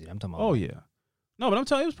crazy ones do. I'm talking about. Oh yeah, no, but I'm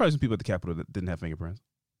telling you, there's probably some people at the Capitol that didn't have fingerprints.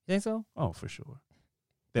 You think so? Oh, for sure.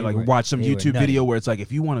 They watch some YouTube video where it's like,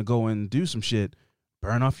 if you want to go and do some shit,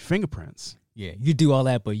 burn off your fingerprints. Yeah, you do all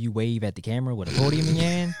that, but you wave at the camera with a podium in your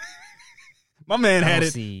hand. My man had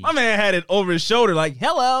it over his shoulder, like,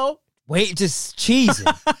 hello. Wait, just cheesing.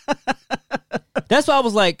 That's why I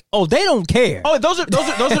was like, oh, they don't care. Oh,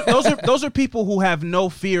 those are people who have no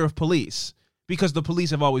fear of police because the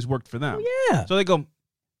police have always worked for them. Oh, yeah. So they go,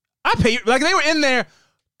 I pay you. Like they were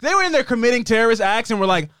in there committing terrorist acts and were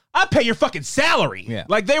like, I pay your fucking salary. Yeah.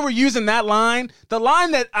 Like they were using that line. The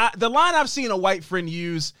line I've seen a white friend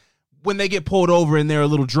use when they get pulled over and they're a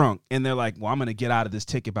little drunk and they're like, well, I'm going to get out of this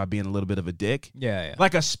ticket by being a little bit of a dick. Yeah.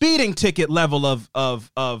 Like a speeding ticket level of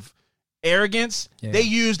arrogance they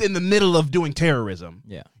used in the middle of doing terrorism.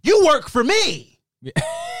 Yeah. You work for me. Yeah.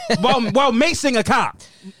 while macing a cop.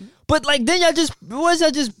 But like then y'all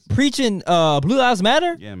just preaching Blue Lives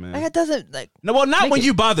Matter? Yeah, man. Like it doesn't like no, well, not when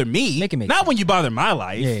you bother me. Not sense. when you bother my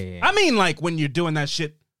life. Yeah. I mean like when you're doing that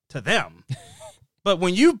shit to them. But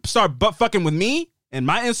when you start butt fucking with me and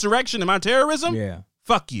my insurrection and my terrorism,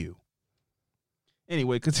 fuck you.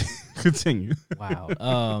 Anyway, continue.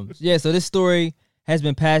 Wow. So this story has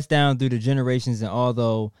been passed down through the generations, and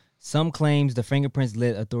although some claims the fingerprints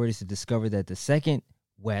led authorities to discover that the second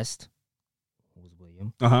West, who was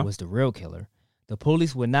William, was the real killer, the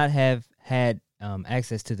police would not have had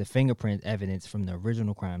access to the fingerprint evidence from the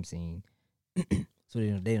original crime scene, so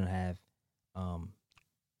they don't have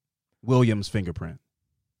William's fingerprint.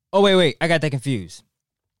 Oh, wait. I got that confused.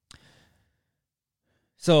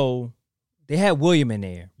 So they had William in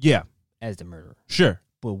there. Yeah. As the murderer. Sure.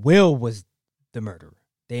 But Will was the murderer.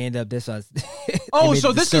 They end up this was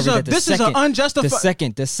so this is an unjustified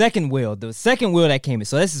the second will that came in.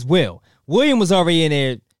 So this is Will. William was already in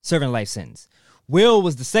there serving a life sentence. Will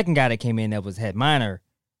was the second guy that came in that had minor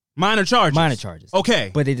charges.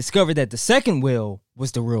 Okay. But they discovered that the second Will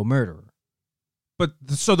was the real murderer. But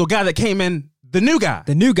so the guy that came in, the new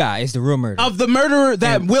guy is the real murderer. Of the murderer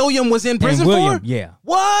that William was in prison for? Yeah.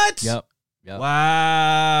 What? Yep.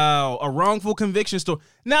 Wow. A wrongful conviction story.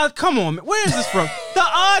 Now, come on, man. Where is this from? The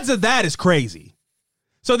odds of that is crazy.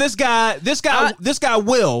 So this guy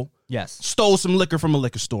Will stole some liquor from a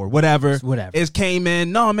liquor store. Whatever. Came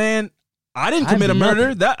in. No, man, I didn't commit a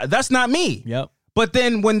murder. That's not me. Yep. But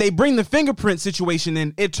then when they bring the fingerprint situation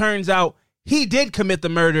in, it turns out he did commit the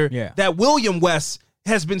murder that William West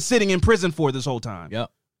has been sitting in prison for this whole time. Yep.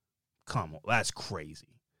 Come on, that's crazy.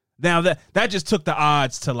 Now that just took the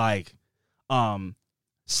odds to like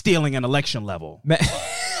stealing an election level.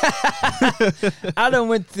 I done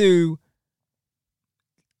went through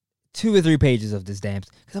 2 or 3 pages of this damn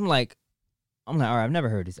because I'm like, all right, I've never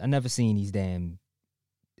heard this. I've never seen these damn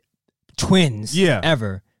twins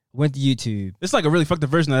ever. Went to YouTube. It's like a really fucked up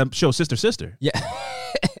version of that show Sister Sister. Yeah.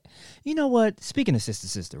 You know what? Speaking of Sister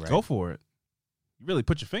Sister, right? Go for it. You really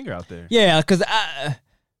put your finger out there. Yeah, because I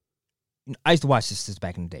used to watch Sisters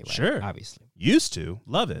back in the day, right? Sure. Obviously. Used to.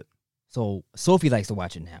 Love it. So Sophie likes to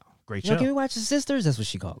watch it now. Great show. Can we watch The Sisters? That's what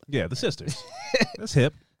she called it. Yeah, The Sisters. That's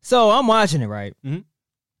hip. So I'm watching it, right? Mm-hmm.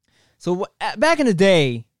 So back in the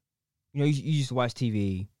day, you used to watch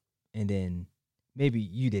TV, and then maybe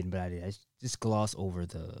you didn't, but I did. I just gloss over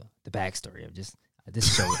the backstory of just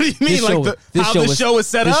this show. What do you mean, how the show was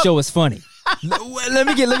set up? This show was funny. let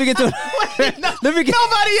me get to it.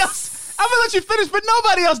 Nobody else. I'm gonna let you finish, but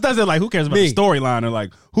nobody else does it. Like, who cares about the storyline or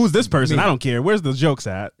like who's this person? I don't care. Where's the jokes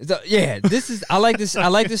at? So, yeah, I like this. I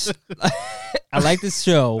like this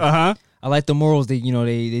show. I like the morals that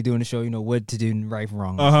they do in the show. What to do right and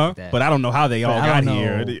wrong. Like but I don't know how they all got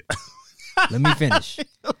here. Let me finish.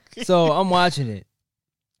 Okay. So I'm watching it,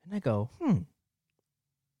 and I go,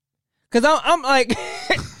 because I'm like,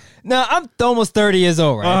 now I'm almost 30 years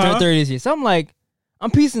old, right? I turned 30 this year, so I'm like,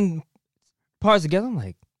 I'm piecing parts together. I'm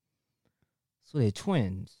like, so they're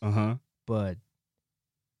twins, but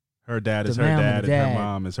her dad is her dad, and her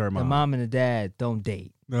mom is her mom. The mom and the dad don't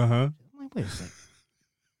date. I'm like, wait a second.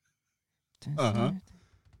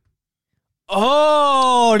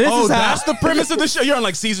 Oh, this is that's the premise of the show. You're on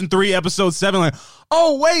like season 3, episode 7. Like,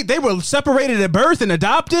 Oh, wait, they were separated at birth and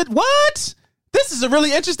adopted? What? This is a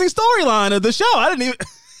really interesting storyline of the show. I didn't even...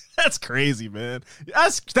 That's crazy, man.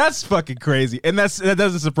 That's fucking crazy. And that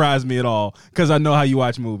doesn't surprise me at all because I know how you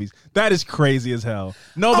watch movies. That is crazy as hell.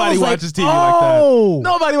 Nobody watches TV like that.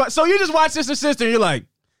 Nobody. So you just watch Sister Sister and you're like,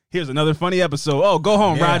 here's another funny episode. Oh, go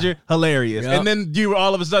home, Roger. Hilarious. Yep. And then you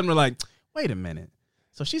all of a sudden were like, wait a minute.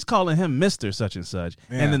 So she's calling him Mr. Such and Such.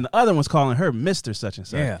 Yeah. And then the other one's calling her Mr. Such and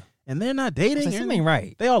Such. Yeah. And they're not dating. Like, something ain't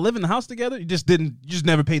right. They all live in the house together. You just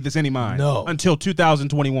never paid this any mind. No. Until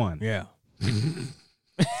 2021. Yeah.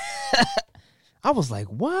 I was like,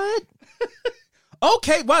 what?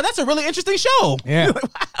 Okay, wow, that's a really interesting show. Yeah. Like,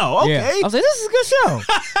 wow, okay. Yeah. I was like, this is a good show.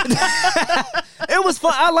 It was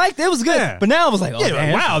fun. I liked it. It was good. Yeah. But now I was like, oh,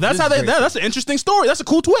 man, wow, that's an interesting story. That's a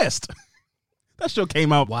cool twist. That show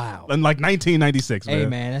came out in like 1996, man. Hey,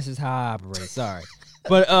 man, that's just how I operate. Sorry.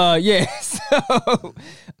 But, so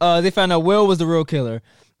they found out Will was the real killer.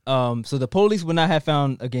 So the police would not have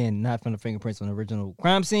found the fingerprints on the original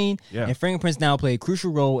crime scene. Yeah. And fingerprints now play a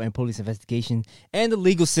crucial role in police investigation and the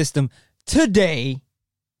legal system today.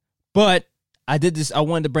 But I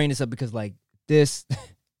wanted to bring this up because like this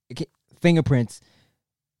fingerprints,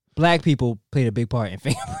 black people played a big part in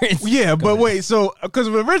fingerprints. Yeah, but wait, so because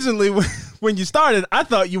originally when you started, I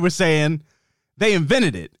thought you were saying they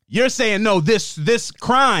invented it. You're saying no, this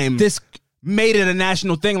crime made it a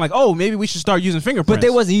national thing. Like, oh, maybe we should start using fingerprints. But they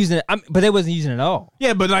wasn't using it. But they wasn't using it at all.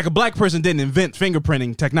 Yeah, but like a black person didn't invent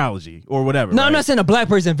fingerprinting technology or whatever. No, right? I'm not saying a black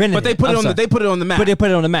person invented it. But they put it on the map. But they put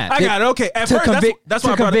it on the map. I got it. Okay, at first, that's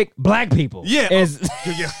why I convict black people. Yeah,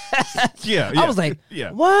 yeah. I was like,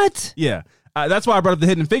 what? Yeah, that's why I brought up the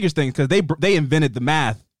Hidden Figures thing because they invented the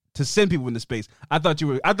math to send people into space. I thought this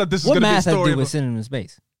was going to be a story. What math has to do with sending them into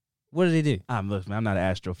space? What do they do? I'm not an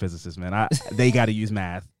astrophysicist, man. They got to use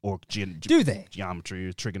math or do they geometry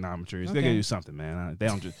or trigonometry? Okay. They got to do something, man. They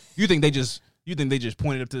don't just. You think they just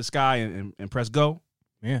pointed up to the sky and press go?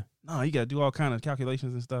 Yeah. No, you got to do all kind of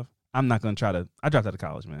calculations and stuff. I'm not gonna try to. I dropped out of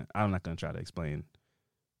college, man. I'm not gonna try to explain.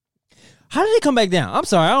 How did they come back down? I'm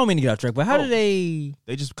sorry, I don't mean to get off track, but how did they?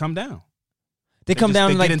 They just come down. They come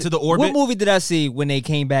down and like get into the orbit. What movie did I see when they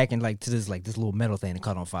came back and like to this little metal thing that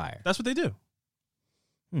caught on fire? That's what they do.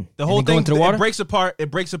 The whole thing into the water? It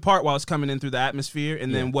breaks apart while it's coming in through the atmosphere,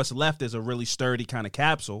 and then what's left is a really sturdy kind of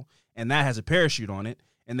capsule, and that has a parachute on it.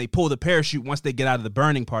 And they pull the parachute once they get out of the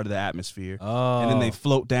burning part of the atmosphere, and then they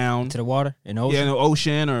float down to the water in the ocean. Yeah, in the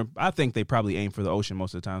ocean, or I think they probably aim for the ocean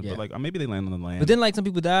most of the time. Yeah. But like maybe they land on the land. But then like some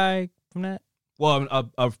people die from that. Well,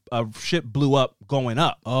 a ship blew up going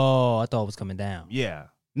up. Oh, I thought it was coming down. Yeah.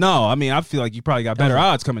 No, I mean, I feel like you probably got better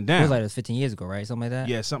odds coming down. It was 15 years ago, right? Something like that?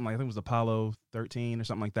 Yeah, something like, I think it was Apollo 13 or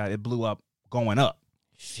something like that. It blew up going up.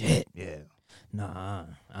 Shit. Yeah. Nah,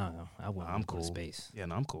 I don't know. I'm cool. Space. Yeah,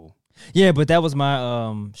 no, I'm cool. Yeah, but that was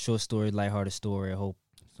my short story, lighthearted story. I hope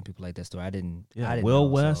some people like that story. I didn't Will know,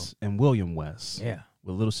 West and William West. Yeah.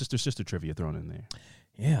 With a little sister trivia thrown in there.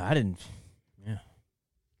 Yeah, I didn't. Yeah.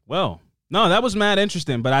 Well, no, that was mad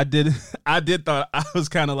interesting, but I did thought I was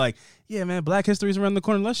kind of like, yeah, man, Black history is around the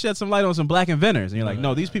corner. Let's shed some light on some black inventors. And you're like,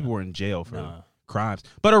 no, these people were in jail for crimes.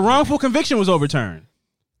 But a wrongful conviction was overturned.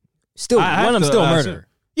 Still, one of them still murder.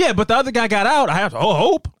 Yeah, but the other guy got out. I have to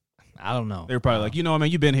hope. I don't know. They were probably like, man,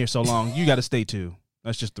 you've been here so long. You got to stay too.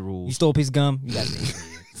 That's just the rules. You stole a piece of gum. You got to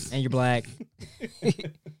stay. And you're black.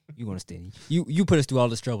 You want to stay. You put us through all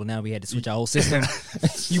this trouble. Now we had to switch our whole system.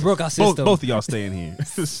 You broke our system. Both of y'all staying here.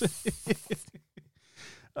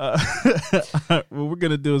 What we're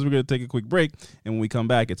going to do is we're going to take a quick break. And when we come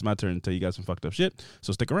back, it's my turn to tell you guys some fucked up shit.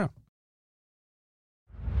 So stick around.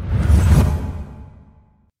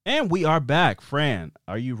 And we are back. Fran,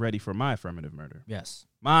 are you ready for my affirmative murder? Yes.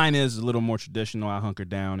 Mine is a little more traditional. I hunkered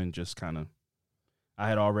down and just kind of, I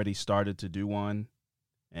had already started to do one,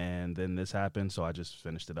 and then this happened, so I just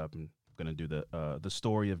finished it up and I'm going to do the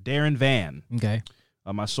story of Darren Vann. Okay.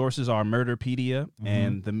 My sources are Murderpedia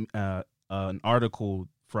and an article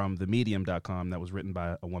from themedium.com that was written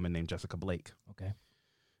by a woman named Jessica Blake. Okay.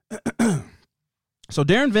 So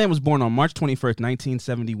Darren Vann was born on March 21st,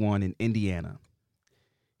 1971 in Indiana.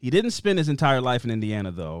 He didn't spend his entire life in Indiana,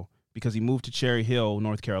 though, because he moved to Cherry Hill,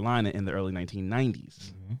 North Carolina in the early 1990s.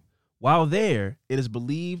 Mm-hmm. While there, it is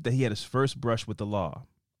believed that he had his first brush with the law.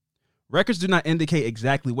 Records do not indicate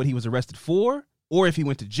exactly what he was arrested for or if he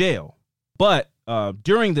went to jail. But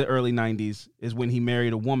during the early 90s is when he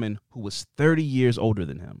married a woman who was 30 years older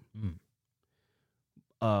than him.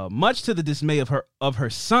 Much to the dismay of her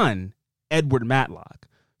son, Edward Matlock.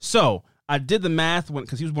 So I did the math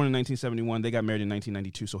because he was born in 1971. They got married in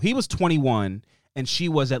 1992. So he was 21 and she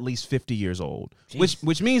was at least 50 years old,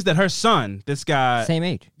 which means that her son, this guy, same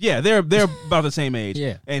age. Yeah, they're about the same age.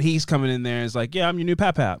 Yeah. And he's coming in there and is like, yeah, I'm your new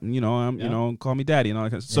pap, and, you know, call me daddy and all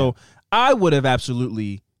that kind of stuff. So I would have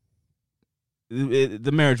absolutely.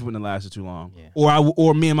 The marriage wouldn't have lasted too long,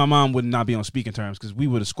 or me and my mom would not be on speaking terms because we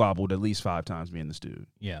would have squabbled at least 5 times, me and this dude.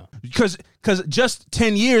 Yeah, because just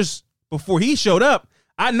 10 years before he showed up,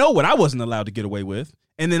 I know what I wasn't allowed to get away with,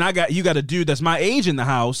 and then you got a dude that's my age in the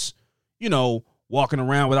house, you know, walking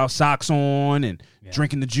around without socks on and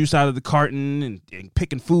drinking the juice out of the carton and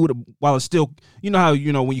picking food while it's still, you know how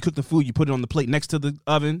when you cook the food you put it on the plate next to the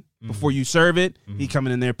oven before you serve it. He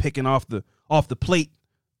coming in there picking off the plate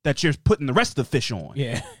that you're putting the rest of the fish on.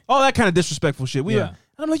 Yeah. All that kind of disrespectful shit.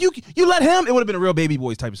 I'm like, you let him? It would have been a real baby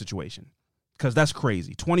boys type of situation. Because that's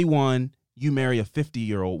crazy. 21, you marry a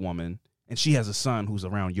 50-year-old woman, and she has a son who's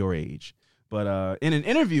around your age. But in an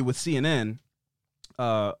interview with CNN,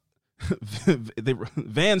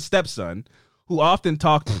 Van's stepson, who often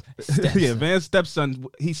talked... Van's stepson,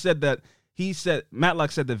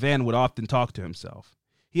 Matlock said that Van would often talk to himself.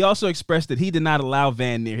 He also expressed that he did not allow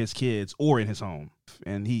Van near his kids or in his home.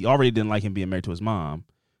 And he already didn't like him being married to his mom.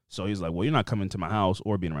 So he's like, well, you're not coming to my house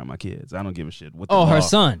or being around my kids. I don't give a shit. Her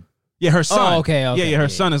son. Yeah, her son. Oh, okay. Yeah, her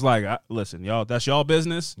son is like, listen, y'all, that's y'all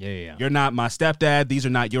business. Yeah. You're not my stepdad. These are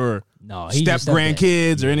not your step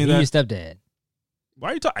grandkids or any of that. He's your stepdad.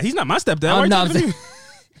 Why are you talking? He's not my stepdad. Why are you talking to me?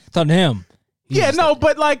 Talking to him.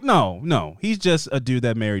 But like, no. He's just a dude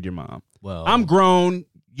that married your mom. Well, I'm grown.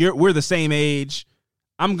 We're the same age.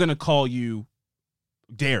 I'm going to call you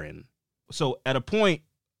Darren. So at a point,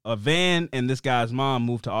 Van and this guy's mom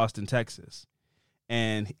moved to Austin, Texas.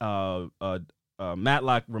 And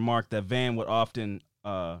Matlock remarked that Van would often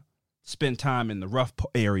spend time in the rough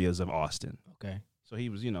areas of Austin. Okay. So he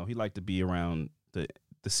was, he liked to be around the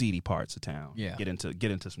seedy parts of town. Yeah. Get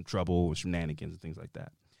into some trouble with shenanigans and things like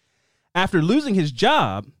that. After losing his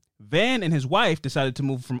job, Van and his wife decided to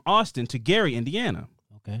move from Austin to Gary, Indiana.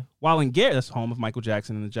 Okay. While in Gary, that's home of Michael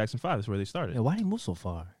Jackson and the Jackson 5. That's where they started. Yeah, why did he move so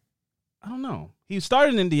far? I don't know. He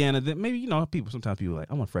started in Indiana. Then maybe sometimes people are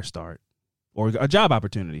like, I want a fresh start or a job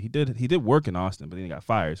opportunity. He did work in Austin, but then he got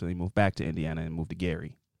fired, so he moved back to Indiana and moved to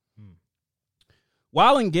Gary.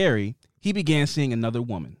 While in Gary, he began seeing another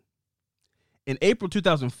woman. In April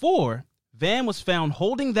 2004, Van was found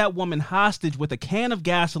holding that woman hostage with a can of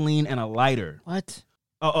gasoline and a lighter. What?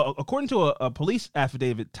 According to a police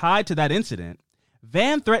affidavit tied to that incident,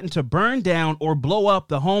 Van threatened to burn down or blow up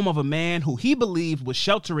the home of a man who he believed was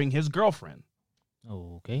sheltering his girlfriend.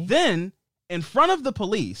 Okay. Then, in front of the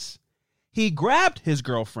police, he grabbed his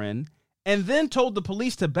girlfriend and then told the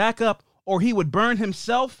police to back up or he would burn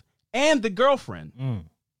himself and the girlfriend.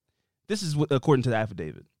 This is according to the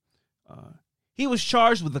affidavit. He was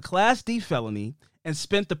charged with a Class D felony and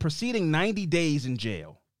spent the preceding 90 days in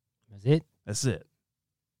jail. That's it.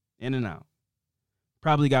 In and out.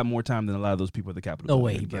 Probably got more time than a lot of those people at the Capitol. No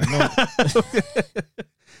way, bro.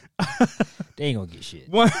 They ain't gonna get shit.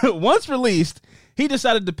 Once released, he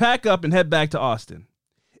decided to pack up and head back to Austin.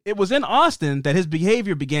 It was in Austin that his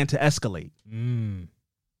behavior began to escalate.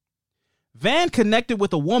 Van connected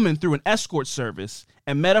with a woman through an escort service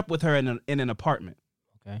and met up with her in an apartment.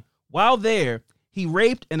 Okay. While there, he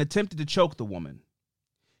raped and attempted to choke the woman.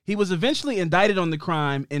 He was eventually indicted on the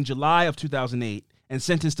crime in July of 2008 and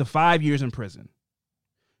sentenced to 5 years in prison.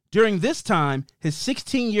 During this time, his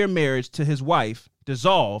 16-year marriage to his wife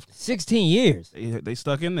dissolved. 16 years? They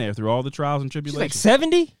stuck in there through all the trials and tribulations. She's like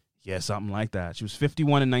 70? Yeah, something like that. She was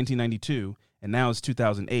 51 in 1992, and now it's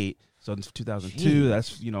 2008. So in 2002,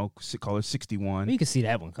 that's, call her 61. You can see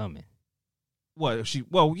that one coming. What?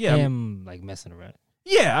 Well, yeah. Him, messing around.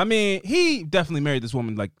 Yeah, I mean, he definitely married this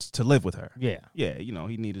woman, to live with her. Yeah. Yeah,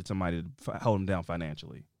 he needed somebody to hold him down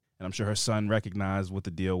financially. And I'm sure her son recognized what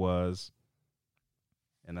the deal was.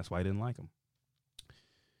 And that's why he didn't like him.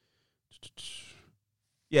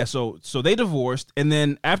 Yeah, so they divorced, and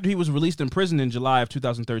then after he was released in prison in July of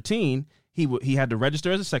 2013, he had to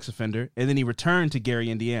register as a sex offender, and then he returned to Gary,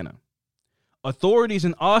 Indiana. Authorities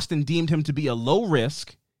in Austin deemed him to be a low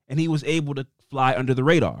risk, and he was able to fly under the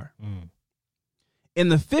radar. In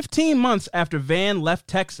the 15 months after Van left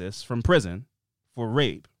Texas from prison for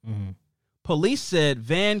rape, police said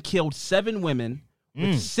Van killed 7 women,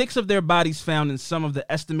 with 6 of their bodies found in some of the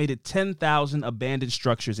estimated 10,000 abandoned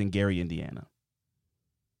structures in Gary, Indiana.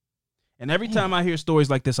 And every time I hear stories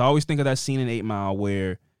like this, I always think of that scene in 8 Mile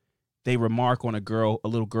where they remark on a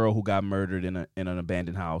little girl who got murdered in an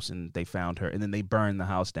abandoned house, and they found her, and then they burned the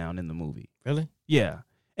house down in the movie. Really? Yeah.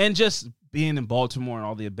 And just being in Baltimore and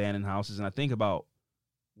all the abandoned houses, and I think about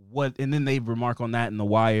and then they remark on that in The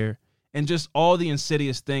Wire, and just all the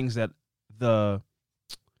insidious things that the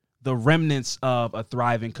remnants of a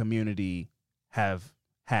thriving community have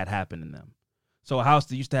had happen in them. So a house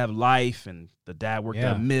that used to have life and the dad worked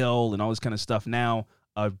at a mill and all this kind of stuff, now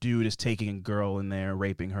a dude is taking a girl in there,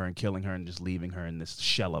 raping her and killing her and just leaving her in this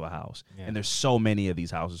shell of a house. Yeah. And there's so many of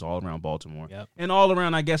these houses all around Baltimore. Yep. And all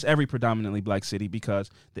around, I guess, every predominantly black city, because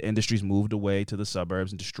the industry's moved away to the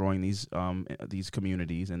suburbs and destroying these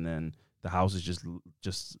communities, and then the houses just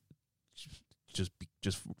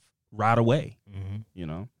rot away. Mm-hmm. You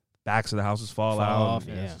know, backs of the houses fall out off.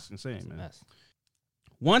 Yeah, it's insane, man.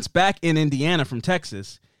 Once back in Indiana from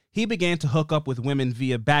Texas, he began to hook up with women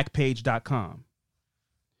via Backpage.com.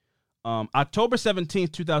 October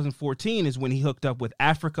 17th, 2014 is when he hooked up with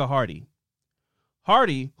Africa Hardy.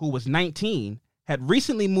 Hardy, who was 19, had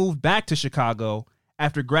recently moved back to Chicago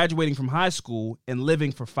after graduating from high school and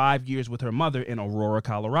living for 5 years with her mother in Aurora,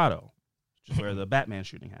 Colorado, which is where the Batman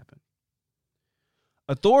shooting happened.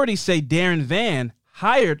 Authorities say Darren Vann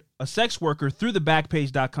hired a sex worker through the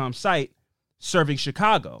Backpage.com site serving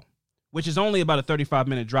Chicago, which is only about a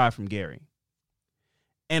 35-minute drive from Gary,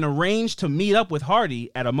 and arranged to meet up with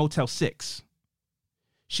Hardy at a Motel 6.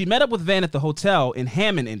 She met up with Vann at the hotel in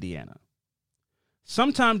Hammond, Indiana.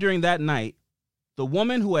 Sometime during that night, the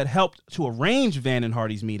woman who had helped to arrange Vann and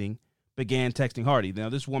Hardy's meeting began texting Hardy. Now,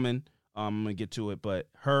 this woman, I'm going to get to it, but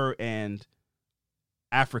her and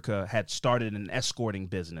Africa had started an escorting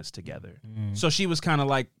business together. Mm. So she was kind of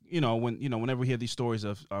like, whenever we hear these stories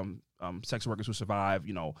of sex workers who survive,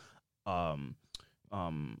 the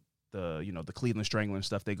Cleveland Strangler and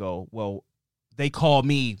stuff, they go, well, they call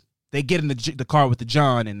me, they get in the car with the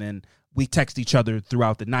John, and then we text each other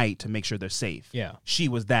throughout the night to make sure they're safe. Yeah. She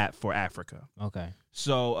was that for Africa. Okay.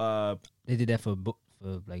 So they did that for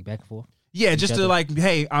like back and forth? Yeah, just to like,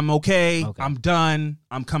 hey, I'm okay, I'm done,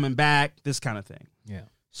 I'm coming back, this kind of thing. Yeah.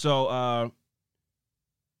 So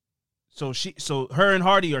her and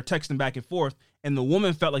Hardy are texting back and forth, and the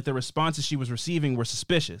woman felt like the responses she was receiving were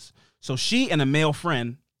suspicious. So she and a male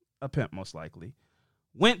friend, a pimp most likely,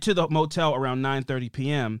 went to the motel around 9:30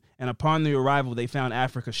 p.m., and upon their arrival, they found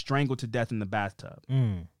Africa strangled to death in the bathtub.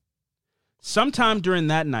 Mm. Sometime during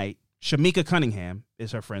that night, Shamika Cunningham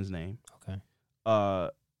is her friend's name. Okay.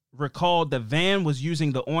 Recalled that Vann was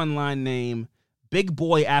using the online name Big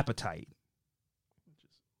Boy Appetite.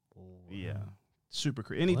 Yeah, super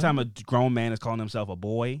creepy. Anytime a grown man is calling himself a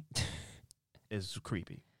boy, is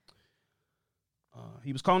creepy.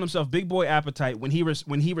 He was calling himself Big Boy Appetite when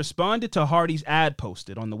he responded to Hardy's ad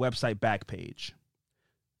posted on the website Backpage.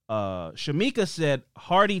 Shamika said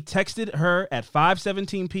Hardy texted her at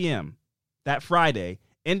 5:17 p.m. that Friday,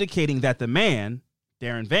 indicating that the man,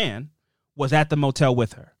 Darren Vann, was at the motel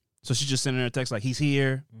with her. So she's just sending her a text like, he's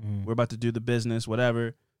here, we're about to do the business,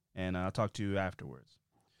 whatever, and I'll talk to you afterwards.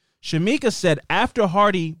 Shamika said after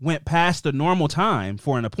Hardy went past the normal time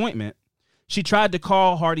for an appointment, she tried to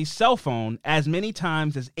call Hardy's cell phone as many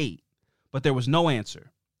times as 8, but there was no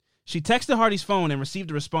answer. She texted Hardy's phone and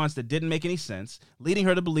received a response that didn't make any sense, leading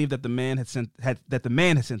her to believe that the man had sent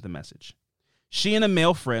the message. She and a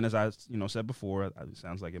male friend, as I said before, it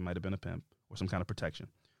sounds like it might have been a pimp or some kind of protection,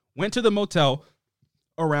 went to the motel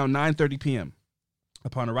around 9:30 p.m.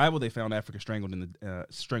 Upon arrival, they found Africa strangled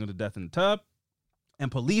to death in the tub,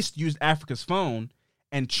 and police used Africa's phone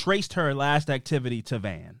and traced her last activity to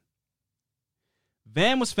Vann.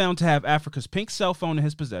 Vann was found to have Africa's pink cell phone in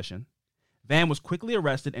his possession. Vann was quickly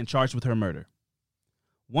arrested and charged with her murder.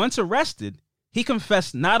 Once arrested, he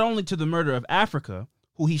confessed not only to the murder of Africa,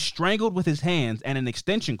 who he strangled with his hands and an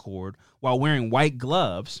extension cord while wearing white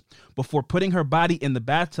gloves, before putting her body in the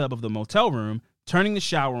bathtub of the motel room, turning the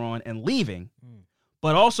shower on, and leaving,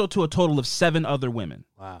 but also to a total of 7 other women.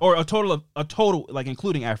 Wow. Or a total, like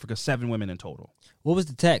including Africa, 7 women in total. What was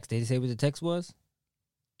the text? Did he say what the text was?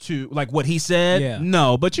 To, like, what he said? Yeah.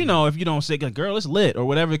 No, but if you don't say, girl, it's lit, or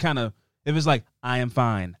whatever kind of, if it's like, I am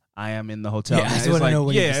fine, I am in the hotel. Yeah, it's like,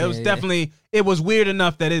 it was definitely, it was weird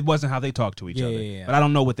enough that it wasn't how they talked to each other. Yeah. But I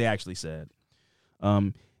don't know what they actually said.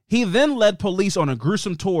 He then led police on a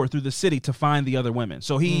gruesome tour through the city to find the other women.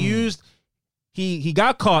 So he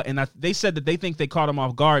got caught, and they said that they think they caught him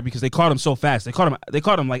off guard because they caught him so fast. They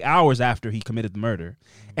caught him like hours after he committed the murder,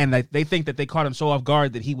 and they think that they caught him so off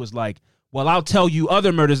guard that he was like, well, I'll tell you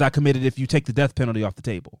other murders I committed if you take the death penalty off the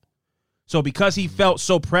table. So because he felt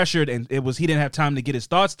so pressured and he didn't have time to get his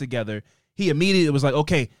thoughts together, he immediately was like,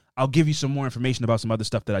 okay, I'll give you some more information about some other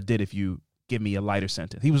stuff that I did if you give me a lighter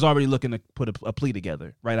sentence. He was already looking to put a plea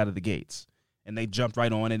together right out of the gates. And they jumped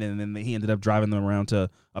right on it, and then he ended up driving them around to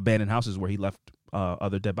abandoned houses where he left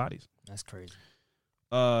other dead bodies. That's crazy.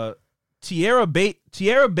 Tierra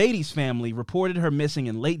Beatty's family reported her missing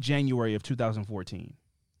in late January of 2014.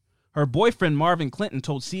 Her boyfriend Marvin Clinton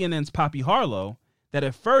told CNN's Poppy Harlow that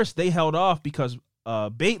at first they held off because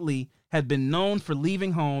Bately had been known for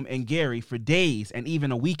leaving home and Gary for days and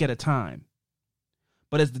even a week at a time.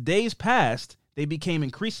 But as the days passed, they became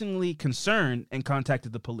increasingly concerned and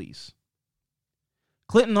contacted the police.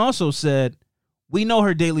 Clinton also said, "We know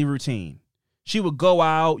her daily routine. She would go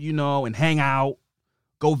out, and hang out,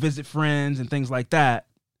 go visit friends and things like that,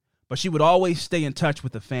 but she would always stay in touch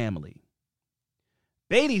with the family."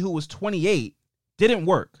 Beatty, who was 28, didn't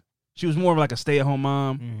work. She was more of like a stay-at-home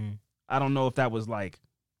mom. Mm-hmm. I don't know if that was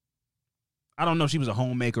I don't know if she was a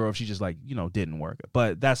homemaker or if she just didn't work.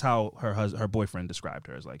 But that's how her boyfriend described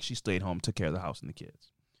her, as like she stayed home, took care of the house and the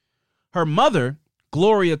kids. Her mother,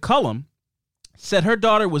 Gloria Cullum, said her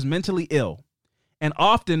daughter was mentally ill and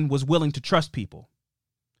often was willing to trust people.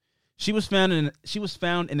 She was found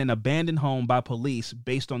in an abandoned home by police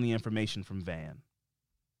based on the information from Van.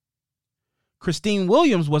 Christine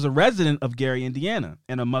Williams was a resident of Gary, Indiana,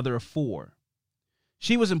 and a mother of 4.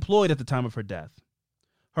 She was employed at the time of her death.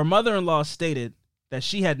 Her mother-in-law stated that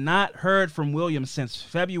she had not heard from Williams since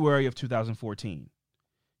February of 2014.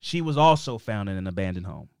 She was also found in an abandoned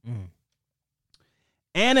home.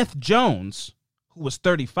 Anneth Jones, who was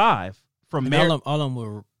 35, from all of them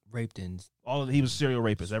were raped in. He was a serial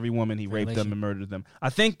rapist. Every woman he raped them and murdered them. I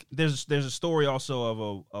think there's a story also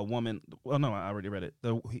of a woman. Well, no, I already read it.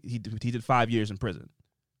 He did 5 years in prison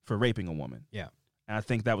for raping a woman. Yeah, and I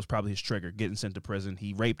think that was probably his trigger, getting sent to prison.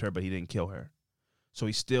 He raped her, but he didn't kill her, so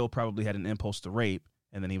he still probably had an impulse to rape.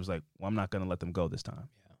 And then he was like, "Well, I'm not going to let them go this time."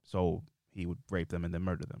 Yeah. So he would rape them and then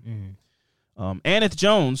murder them. Anneth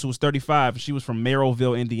Jones, who was 35, she was from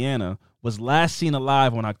Merrillville, Indiana, was last seen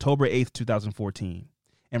alive on October 8th, 2014.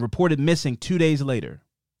 And reported missing 2 days later.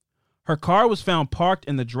 Her car was found parked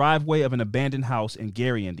in the driveway of an abandoned house in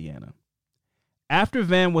Gary, Indiana. After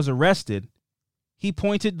Van was arrested, he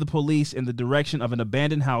pointed the police in the direction of an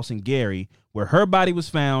abandoned house in Gary where her body was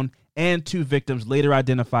found and 2 victims later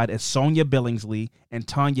identified as Sonia Billingsley and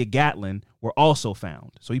Tanya Gatlin were also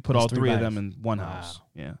found. So he put all 3 of them in one house.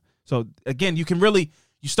 Yeah. So again, you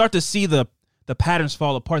start to see the patterns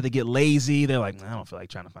fall apart. They get lazy. They're like, I don't feel like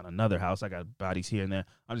trying to find another house. I got bodies here and there.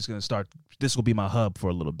 I'm just going to start. This will be my hub for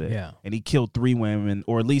a little bit. Yeah. And he killed 3 women,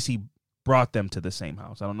 or at least he brought them to the same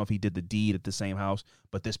house. I don't know if he did the deed at the same house,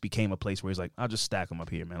 but this became a place where he's like, I'll just stack them up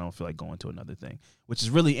here, man. I don't feel like going to another thing, which is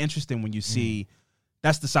really interesting when you see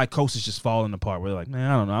that's the psychosis just falling apart. Where they're like, man,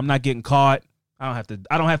 I don't know. I'm not getting caught. I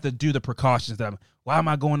don't have to do the precautions why am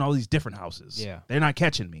I going to all these different houses? Yeah. They're not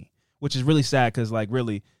catching me, which is really sad because like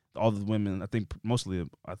really, all the women, I think most of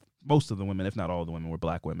the women, if not all the women, were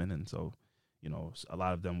black women, and so a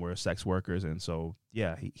lot of them were sex workers, and so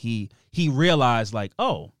yeah, he realized like,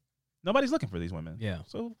 oh, nobody's looking for these women,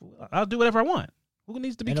 so I'll do whatever I want. Who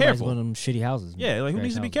needs to be careful? One of them shitty houses. Yeah, like who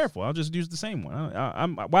needs to be careful? I'll just use the same one.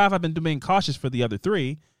 Why have I been being cautious for the other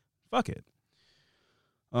 3? Fuck it.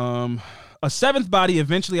 A 7th body,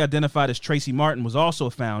 eventually identified as Tracy Martin, was also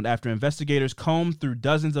found after investigators combed through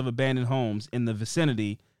dozens of abandoned homes in the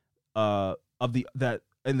vicinity that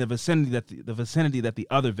the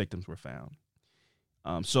other victims were found.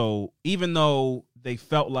 So even though they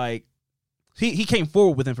felt like he came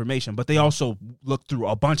forward with information, but they also looked through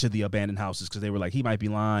a bunch of the abandoned houses because they were like, he might be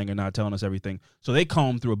lying or not telling us everything. So they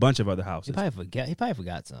combed through a bunch of other houses. He probably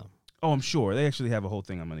forgot some. Oh, I'm sure. They actually have a whole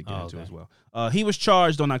thing I'm going to get into as well. He was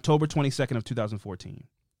charged on October 22nd of 2014.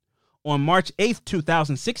 On March 8th,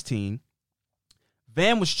 2016,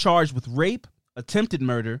 Van was charged with rape, attempted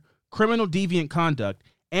murder, criminal deviant conduct,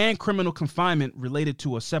 and criminal confinement related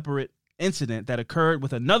to a separate incident that occurred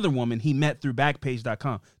with another woman he met through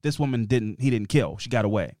Backpage.com. This woman he didn't kill. She got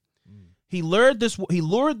away. He lured this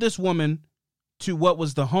woman to what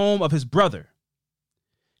was the home of his brother.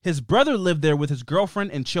 His brother lived there with his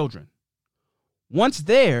girlfriend and children. Once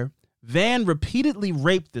there, Van repeatedly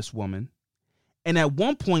raped this woman, and at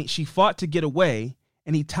one point she fought to get away,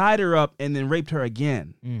 and he tied her up and then raped her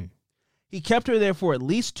again. He kept her there for at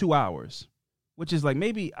least 2 hours, which is like,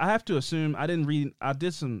 maybe I have to assume, I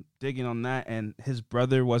did some digging on that, and his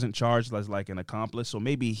brother wasn't charged as like an accomplice, so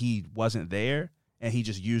maybe he wasn't there and he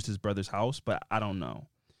just used his brother's house, but I don't know.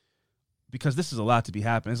 Because this is a lot to be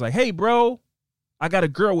happening. It's like, hey bro, I got a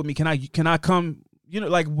girl with me. Can I come?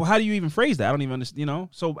 Like, how do you even phrase that? I don't even understand,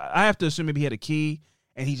 So I have to assume maybe he had a key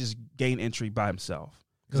and he just gained entry by himself.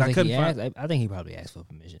 Because I couldn't find. I think he probably asked for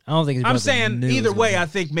permission. I don't think. I'm saying either way. I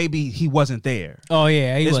think maybe he wasn't there. Oh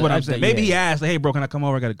yeah, that's what I'm saying. Maybe he asked, like, "Hey, bro, can I come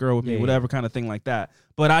over? I got a girl with me, whatever kind of thing like that."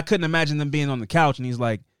 But I couldn't imagine them being on the couch, and he's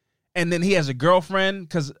like, and then he has a girlfriend.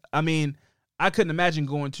 Because I mean, I couldn't imagine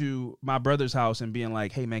going to my brother's house and being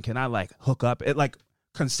like, hey, man, can I like hook up? It like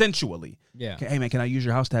consensually. Yeah. Hey, man, can I use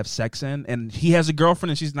your house to have sex in? And he has a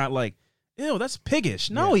girlfriend and she's not like, ew, that's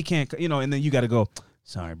piggish. No, he can't, and then you got to go,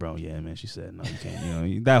 sorry, bro. Yeah, man, she said, no, you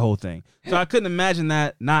can't, that whole thing. So I couldn't imagine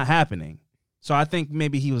that not happening. So I think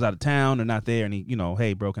maybe he was out of town or not there and he,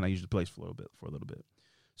 hey, bro, can I use the place for a little bit?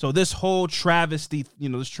 So this whole travesty,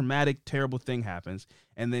 this traumatic, terrible thing happens,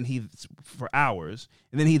 and then for hours,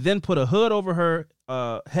 and then he then put a hood over her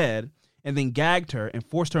head and then gagged her and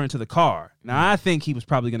forced her into the car. Now, I think he was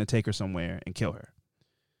probably going to take her somewhere and kill her,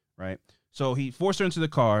 right? So he forced her into the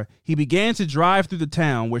car. He began to drive through the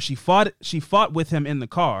town where she fought with him in the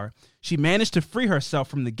car. She managed to free herself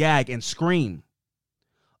from the gag and scream.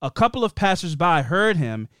 A couple of passersby heard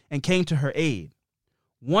him and came to her aid.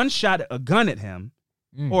 One shot a gun at him,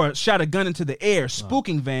 or shot a gun into the air,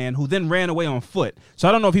 spooking Van, who then ran away on foot. So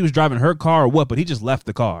I don't know if he was driving her car or what, but he just left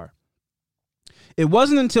the car. It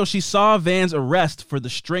wasn't until she saw Van's arrest for the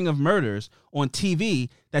string of murders on TV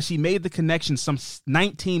that she made the connection some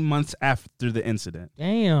 19 months after the incident.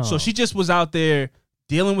 Damn. So she just was out there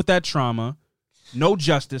dealing with that trauma, no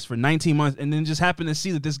justice for 19 months, and then just happened to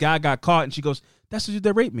see that this guy got caught, and she goes, that's the dude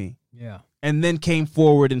that raped me. Yeah. And then came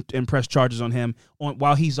forward and pressed charges on him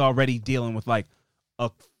while he's already dealing with like a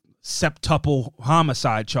septuple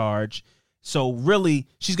homicide charge. So really,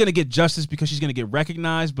 she's going to get justice because she's going to get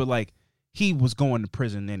recognized, but like he was going to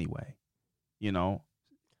prison anyway,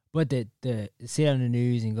 But the sit on the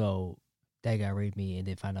news and go, that guy raped me, and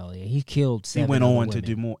then find out he killed 7 He went on women. to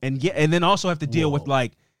do more. And then also have to deal with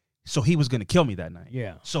like, so he was going to kill me that night.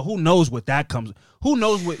 Yeah. So who knows what that comes, who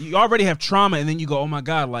knows what, you already have trauma and then you go, oh my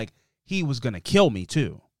God, like he was going to kill me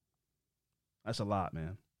too. That's a lot,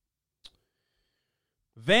 man.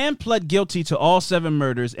 Van pled guilty to all 7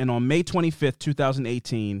 murders, and on May 25th,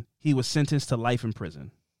 2018, he was sentenced to life in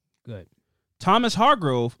prison. Good. Thomas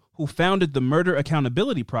Hargrove, who founded the Murder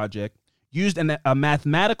Accountability Project, used a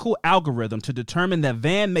mathematical algorithm to determine that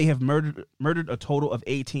Van may have murdered a total of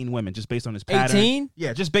 18 women, just based on his pattern. 18?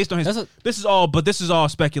 Yeah, just based on his. This is all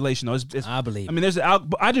speculation, though. I believe. I mean, there's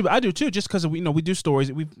I do too, just because we do stories.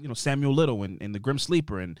 We Samuel Little and the Grim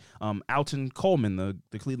Sleeper and Alton Coleman, the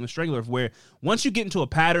Cleveland Strangler, where once you get into a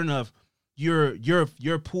pattern of your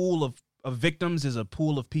pool of victims is a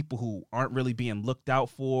pool of people who aren't really being looked out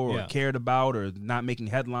for or cared about or not making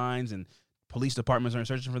headlines, and police departments aren't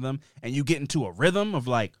searching for them, and you get into a rhythm of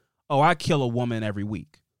like, oh, I kill a woman every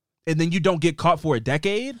week, and then you don't get caught for a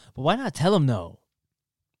decade. But why not tell them though?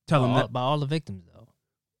 Tell them that about all the victims though.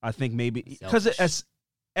 I think maybe because as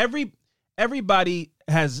everybody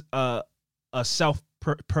has a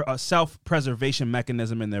self-preservation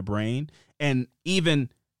mechanism in their brain, and even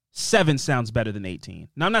 7 sounds better than 18.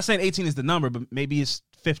 Now I'm not saying 18 is the number, but maybe it's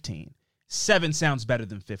 15. 7 sounds better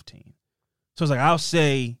than 15. So it's like I'll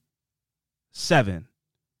say 7,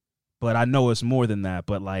 but I know it's more than that.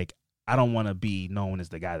 But like, I don't want to be known as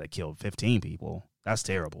the guy that killed 15 people. That's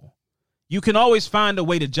terrible. You can always find a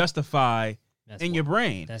way to justify your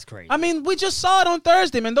brain. That's crazy. I mean, we just saw it on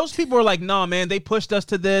Thursday, man. Those people are like, no, man, they pushed us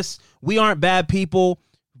to this. We aren't bad people.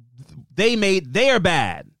 They are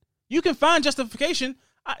bad. You can find justification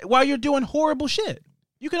while you're doing horrible shit.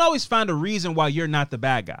 You can always find a reason why you're not the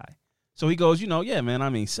bad guy. So he goes, yeah, man, I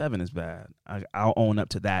mean, 7 is bad. I'll own up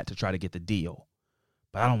to that to try to get the deal.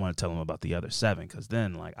 But I don't want to tell him about the other 7, because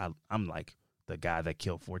then like I'm like the guy that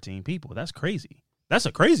killed 14 people. That's crazy. That's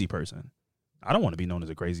a crazy person. I don't want to be known as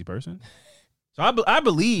a crazy person. So I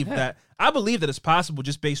believe that it's possible,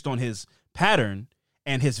 just based on his pattern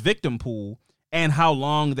and his victim pool and how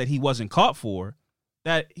long that he wasn't caught for,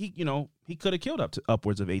 that he could have killed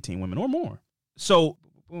upwards of 18 women or more. So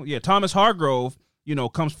yeah, Thomas Hargrove,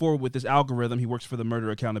 comes forward with this algorithm. He works for the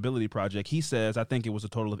Murder Accountability Project. He says, I think it was a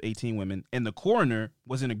total of 18 women, and the coroner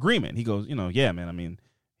was in agreement. He goes, yeah, man, I mean,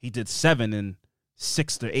 he did 7 in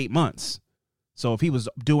 6 to 8 months. So if he was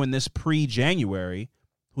doing this pre-January,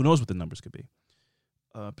 who knows what the numbers could be.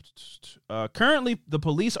 Currently, the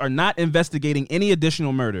police are not investigating any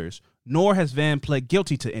additional murders, nor has Van pled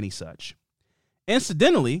guilty to any such.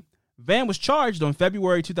 Incidentally, Van was charged on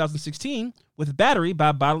February 2016 with battery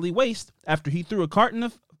by bodily waste after he threw a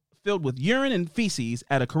carton filled with urine and feces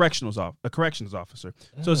at a corrections officer.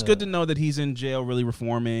 So it's good to know that he's in jail, really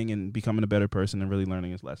reforming and becoming a better person and really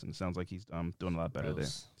learning his lesson. Sounds like he's doing a lot better there.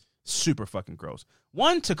 Super fucking gross.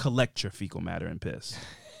 1, to collect your fecal matter and piss.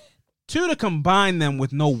 2, to combine them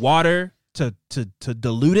with no water to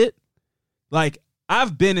dilute it. Like,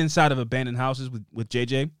 I've been inside of abandoned houses with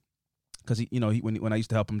JJ, because when I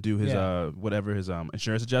used to help him do his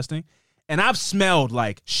insurance adjusting, And I've smelled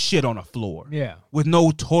like shit on a floor. Yeah. With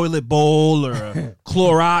no toilet bowl or a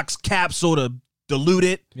Clorox capsule to dilute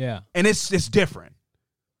it. Yeah. And it's different.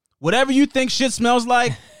 Whatever you think shit smells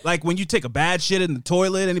like when you take a bad shit in the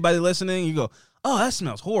toilet, anybody listening, you go, oh, that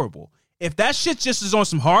smells horrible. If that shit just is on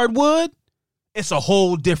some hardwood, it's a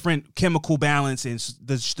whole different chemical balance and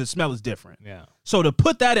the smell is different. Yeah. So to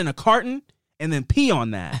put that in a carton and then pee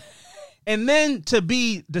on that, and then to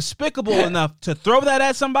be despicable enough to throw that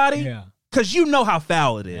at somebody, because you know how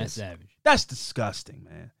foul it is. That's savage. That's disgusting,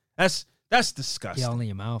 man. That's disgusting. Get all in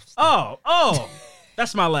your mouth. Oh,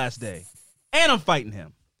 that's my last day. And I'm fighting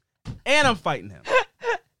him.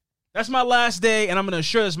 That's my last day, and I'm going to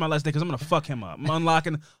assure this is my last day because I'm going to fuck him up. I'm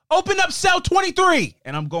unlocking, open up cell 23,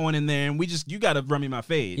 and I'm going in there, and you got to run me my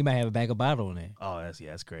fade. You might have a bag of bottle in there. Oh,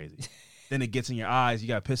 that's crazy. Then it gets in your eyes. You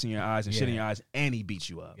got piss in your eyes and shit in your eyes, and he beats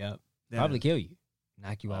you up. Yep. Then Probably kill you.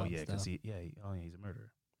 Knock you out. Oh, yeah, because he's a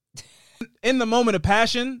murderer. In the moment of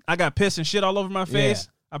passion, I got piss and shit all over my face.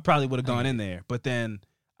 I probably would have gone in there, but then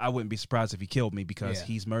I wouldn't be surprised if he killed me because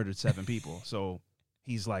he's murdered 7 people. So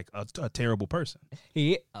he's like a terrible person.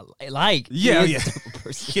 He is a terrible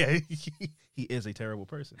person. He is a terrible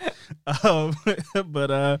person.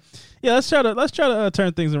 But let's try to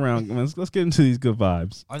turn things around. Let's get into these good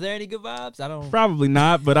vibes. Are there any good vibes? I don't. Probably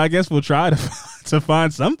not, but I guess we'll try to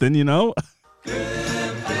find something. You know.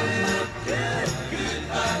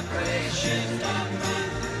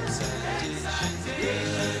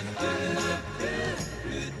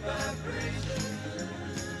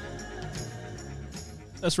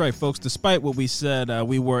 That's right, folks. Despite what we said,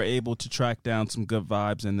 we were able to track down some good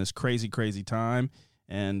vibes in this crazy, crazy time.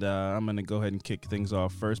 And I'm going to go ahead and kick things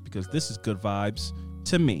off first because this is good vibes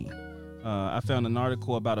to me. I found an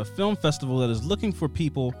article about a film festival that is looking for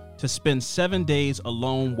people to spend 7 days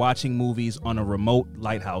alone watching movies on a remote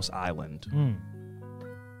lighthouse island.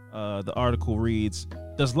 The article reads,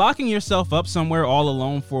 does locking yourself up somewhere all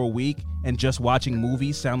alone for a week and just watching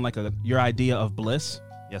movies sound like your idea of bliss?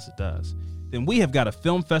 Yes, it does. Then we have got a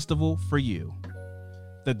film festival for you.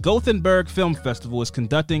 The Gothenburg Film Festival is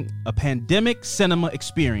conducting a pandemic cinema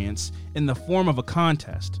experience in the form of a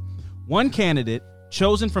contest. One candidate,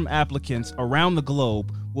 chosen from applicants around the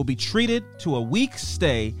globe, will be treated to a week's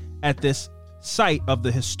stay at this site of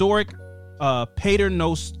the historic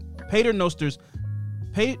Paternoster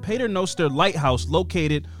Lighthouse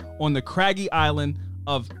located on the craggy island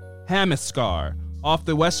of Hamaskar off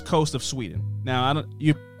the west coast of Sweden. Now,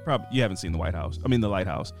 you haven't seen the lighthouse.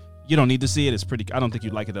 You don't need to see it. It's pretty. I don't think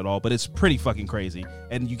you'd like it at all, but it's pretty fucking crazy.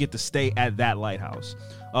 And you get to stay at that lighthouse.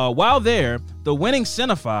 While there, the winning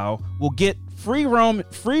cinephile will get free room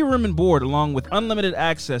and board, along with unlimited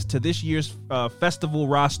access to this year's festival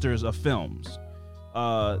rosters of films.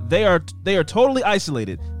 They are totally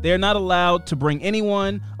isolated. They are not allowed to bring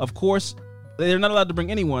anyone, of course. They're not allowed to bring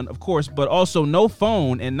anyone, of course, but also no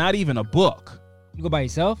phone and not even a book. You go by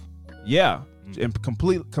yourself? Yeah. In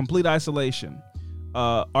complete isolation.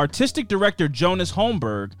 Artistic director Jonas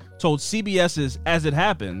Holmberg told CBS's As It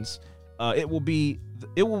Happens, it will be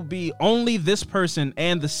only this person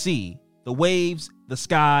and the sea, the waves, the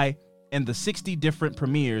sky, and the 60 different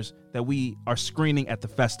premieres that we are screening at the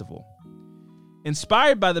festival.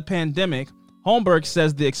 Inspired by the pandemic, Holmberg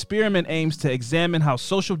says the experiment aims to examine how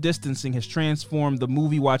social distancing has transformed the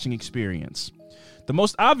movie watching experience. The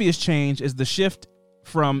most obvious change is the shift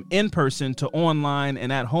from in-person to online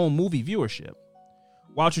and at-home movie viewership.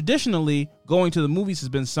 While traditionally going to the movies has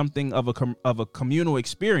been something of a communal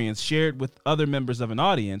experience shared with other members of an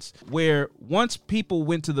audience, where once people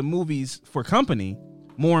went to the movies for company,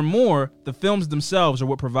 more and more the films themselves are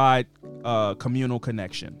what provide communal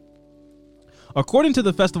connection. According to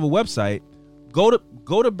the festival website,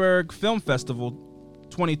 Gothenburg Film Festival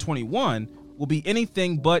 2021 will be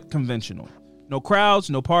anything but conventional. No crowds,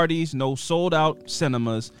 no parties, no sold-out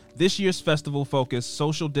cinemas. This year's festival focus,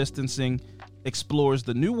 social distancing, explores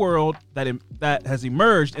the new world that has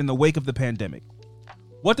emerged in the wake of the pandemic.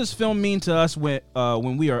 What does film mean to us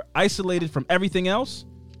when we are isolated from everything else?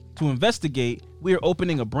 To investigate, we are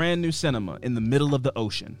opening a brand new cinema in the middle of the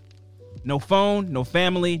ocean. No phone, no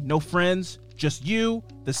family, no friends, just you,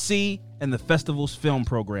 the sea, and the festival's film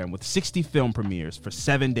program with 60 film premieres for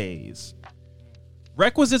 7 days.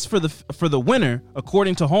 Requisites for the winner,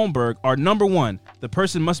 according to Holmberg, are: number 1, the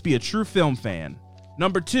person must be a true film fan.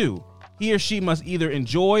 Number 2, he or she must either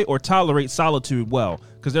enjoy or tolerate solitude well,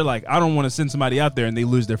 because they're like, I don't want to send somebody out there and they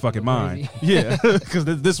lose their fucking mind. Yeah, because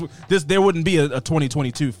there wouldn't be a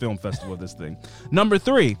 2022 film festival of this thing. Number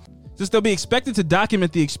 3, since they'll be expected to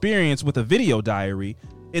document the experience with a video diary,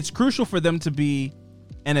 it's crucial for them to be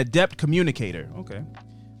an adept communicator. Okay.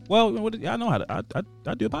 Well, I know how to.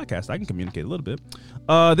 I do a podcast. I can communicate a little bit.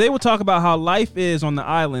 They will talk about how life is on the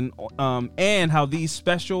island, and how these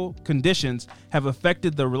special conditions have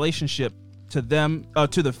affected the relationship to them,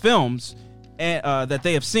 to the films, and that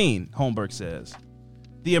they have seen. Holmberg says.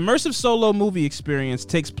 The immersive solo movie experience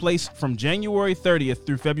takes place from January 30th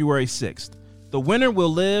through February 6th. The winner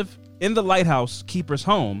will live in the lighthouse keeper's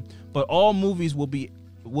home, but all movies will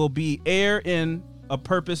be aired in a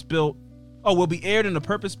purpose-built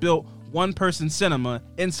one-person cinema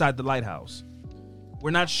inside the lighthouse.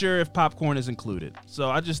 We're not sure if popcorn is included.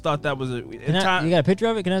 So I just thought that was you got a picture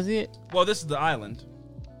of it? Can I see it? Well, this is the island.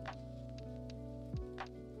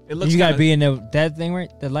 It looks. You gotta be in that thing,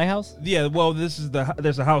 right? The lighthouse. Yeah. Well, there's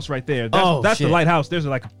a house right there. That's the lighthouse. There's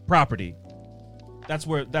like a property. That's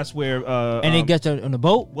where. And it gets on a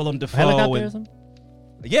boat. Willem Dafoe. Helicopter or something.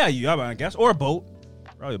 Yeah, I guess, or a boat.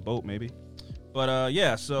 Probably a boat, maybe. But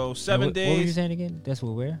yeah. So 7 days. What were you saying again? That's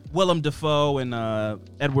where? Willem Dafoe and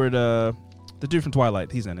Edward, the dude from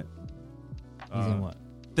Twilight. He's in it. He's in what?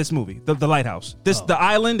 This movie, the lighthouse. The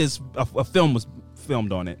island is a film was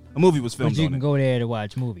filmed on it. A movie was filmed on it. But you can go there to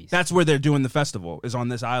watch movies. That's where they're doing the festival, is on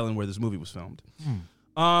this island where this movie was filmed.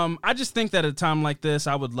 I just think that at a time like this,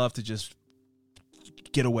 I would love to just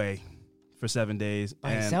get away for 7 days.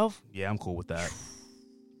 By yourself? Yeah, I'm cool with that.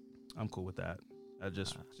 I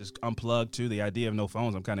just unplug too. The idea of no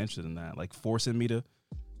phones, I'm kind of interested in that. Like forcing me to,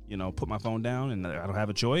 put my phone down and I don't have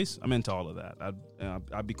a choice. I'm into all of that.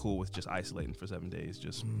 I'd be cool with just isolating for 7 days.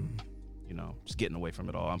 Just just getting away from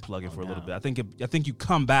it all, unplugging for a little bit. I think you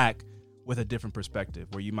come back with a different perspective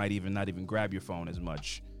where you might not even grab your phone as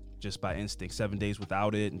much, just by instinct. 7 days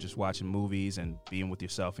without it and just watching movies and being with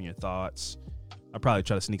yourself and your thoughts. I'd probably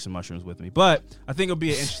try to sneak some mushrooms with me, but I think it'll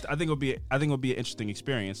be an interesting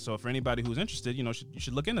experience. So for anybody who's interested, you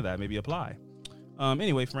should look into that, maybe apply.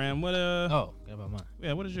 Anyway, Fran, what what about mine?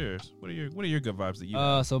 Yeah, what is yours? What are your good vibes that you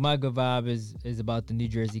have? So my good vibe is about the New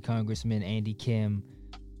Jersey Congressman Andy Kim,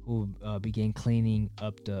 who began cleaning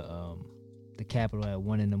up the Capitol at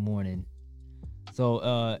 1 a.m.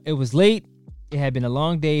 So it was late. It had been a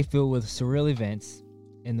long day filled with surreal events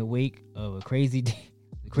in the wake of a crazy day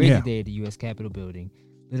at the U.S. Capitol building,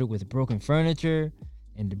 littered with broken furniture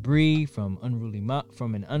and debris from an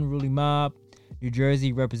unruly mob. New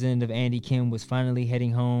Jersey Representative Andy Kim was finally heading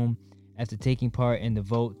home after taking part in the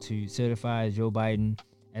vote to certify Joe Biden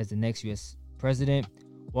as the next U.S. president.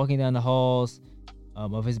 Walking down the halls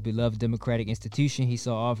of his beloved Democratic institution, he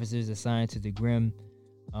saw officers assigned to the grime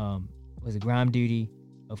duty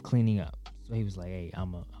of cleaning up. So he was like, "Hey,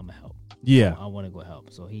 I'm a help. Yeah, I want to go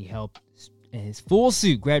help." So he helped in his full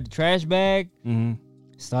suit, grabbed the trash bag,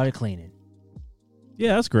 started cleaning.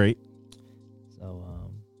 Yeah, that's great. So,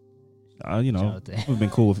 it would have been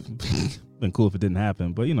cool if it didn't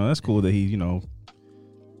happen. But that's cool that he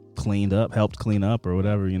helped clean up or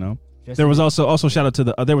whatever. There was also shout out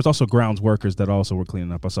to there was also grounds workers that also were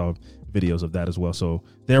cleaning up. I saw videos of that as well. So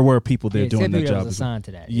there were people there doing their job. Was assigned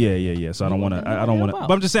to that. Yeah. So I don't want to.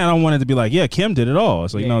 But I'm just saying I don't want it to be like, yeah, Kim did it all.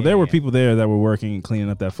 So there were people there that were working and cleaning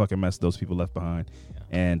up that fucking mess those people left behind. Yeah.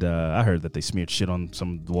 And I heard that they smeared shit on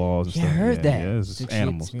some of the walls and stuff. I heard that. Yeah, it's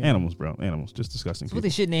animals, bro. Animals, just disgusting. So put the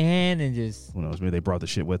shit in their hand and just. Who knows? Maybe they brought the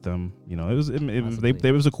shit with them.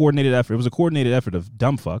 It was a coordinated effort. It was a coordinated effort of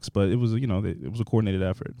dumb fucks, but it was it was a coordinated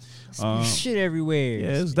effort. Shit everywhere.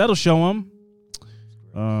 Yeah, that'll show them.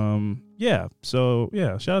 Yeah. So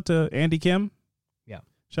yeah, shout out to Andy Kim. Yeah.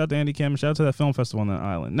 Shout out to Andy Kim. Shout out to that film festival on that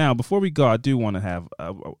island. Now, before we go, I do want to have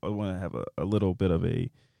a little bit of a.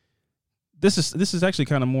 This is actually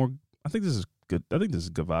kind of more. I think this is good. I think this is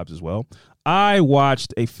good vibes as well. I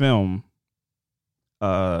watched a film.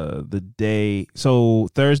 So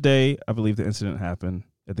Thursday, I believe the incident happened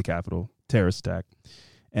at the Capitol, terrorist attack.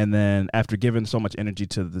 And then after giving so much energy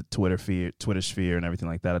to the Twitter sphere and everything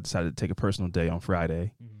like that, I decided to take a personal day on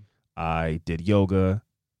Friday. I did yoga.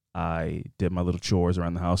 I did my little chores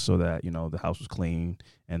around the house so that, the house was clean.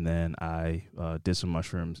 And then I did some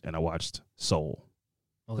mushrooms and I watched Soul,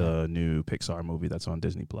 the new Pixar movie that's on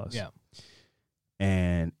Disney+. Yeah.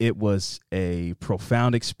 And it was a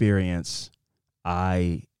profound experience. There's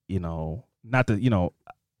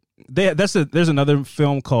another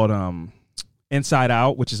film called Inside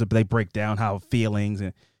Out, which is they break down how feelings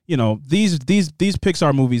and these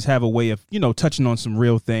Pixar movies have a way of touching on some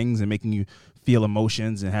real things and making you feel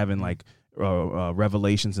emotions and having like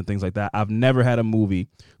revelations and things like that. I've never had a movie,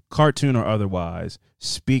 cartoon or otherwise,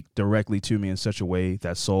 speak directly to me in such a way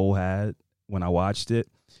that Soul had when I watched it.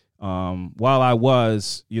 While I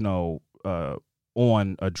was on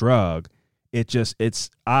a drug,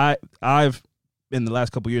 I've in the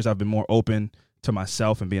last couple of years I've been more open to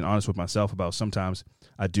myself and being honest with myself about sometimes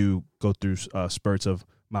I do go through spurts of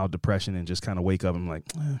mild depression and just kind of wake up and I'm like,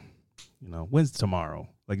 when's tomorrow?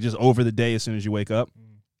 Like just over the day as soon as you wake up.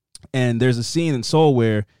 And there's a scene in Soul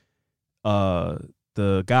where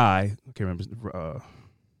the guy, I can't remember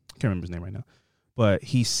his name right now, but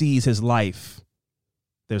he sees his life.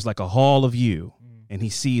 There's like a hall of you, and he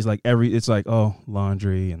sees like it's like, oh,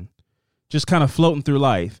 laundry, and just kind of floating through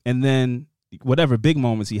life. And then whatever big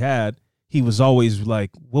moments he had, he was always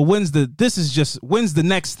like, well, when's the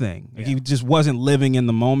next thing? Like, he just wasn't living in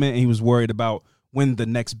the moment, and he was worried about when the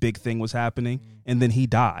next big thing was happening. And then he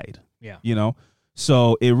died. Yeah.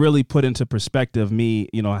 So it really put into perspective me,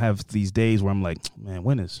 I have these days where I'm like, man,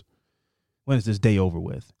 when is this day over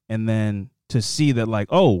with? And then to see that like,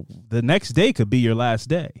 oh, the next day could be your last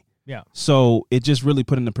day. Yeah. So it just really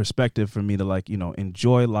put into perspective for me to like,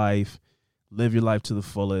 enjoy life, live your life to the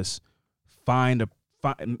fullest, find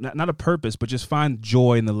not a purpose, but just find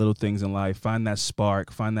joy in the little things in life, find that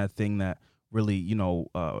spark, find that thing that really,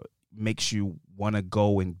 makes you want to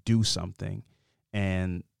go and do something.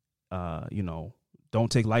 And, don't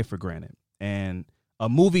take life for granted. And a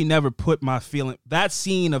movie never put that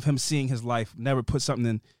scene of him seeing his life never put something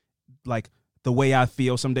in like the way I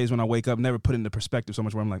feel some days when I wake up, never put into perspective so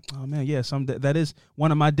much where I'm like, oh man, yeah, that is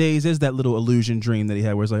one of my days is that little illusion dream that he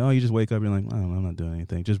had where it's like, oh, you just wake up, you're like, I don't know, I'm not doing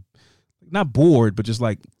anything. Just not bored, but just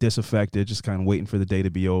like disaffected, just kind of waiting for the day to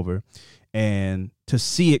be over. And to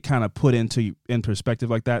see it kind of put in perspective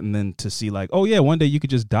like that, and then to see like, oh yeah, one day you could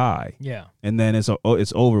just die. Yeah. And then it's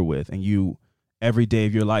over with, and you every day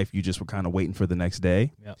of your life you just were kind of waiting for the next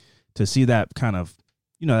day. Yep. To see that kind of,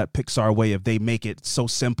 that Pixar way of they make it so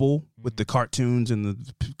simple with the cartoons and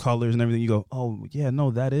the colors and everything, you go, oh yeah,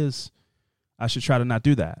 no, I should try to not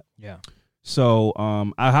do that. Yeah. So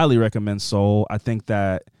I highly recommend Soul. I think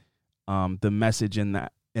that the message in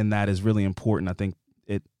that is really important. I think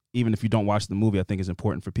even if you don't watch the movie, I think it's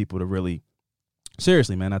important for people to really,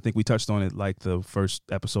 seriously, man, I think we touched on it like the first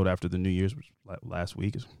episode after the New Year's, which was last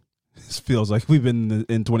week. It feels like we've been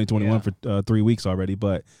in 2021 for 3 weeks already,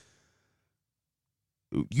 but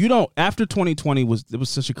after 2020 was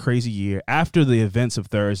such a crazy year. After the events of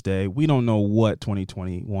Thursday, we don't know what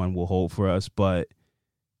 2021 will hold for us, but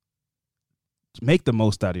make the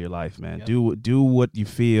most out of your life, man. Yep. Do what you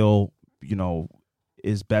feel,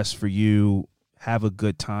 is best for you. Have a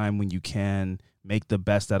good time when you can. Make the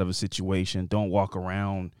best out of a situation. Don't walk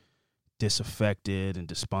around disaffected and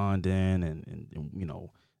despondent and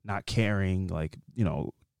not caring. Like,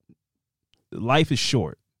 life is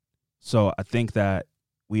short. So I think that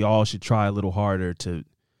we all should try a little harder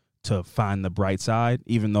to find the bright side,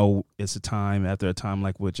 even though it's after a time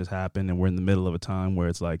like what just happened, and we're in the middle of a time where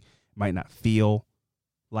it's like, it might not feel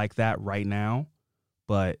like that right now,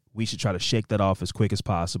 but we should try to shake that off as quick as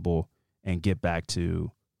possible and get back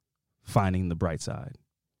to finding the bright side.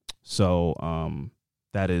 So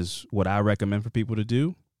that is what I recommend for people to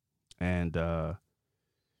do. And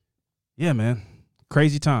yeah, man,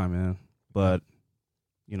 crazy time, man. But,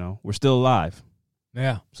 we're still alive.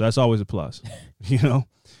 Yeah. So that's always a plus.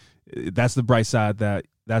 That's the bright side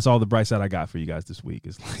that's all the bright side I got for you guys this week.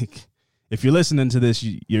 Is like, if you're listening to this,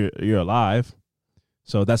 you're alive.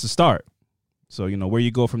 So that's a start. So, where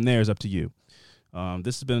you go from there is up to you.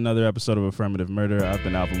 This has been another episode of Affirmative Murder. I've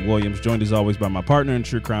been Alvin Williams, joined as always by my partner in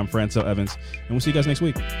true crime, Francel Evans. And we'll see you guys next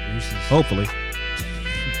week. Hopefully.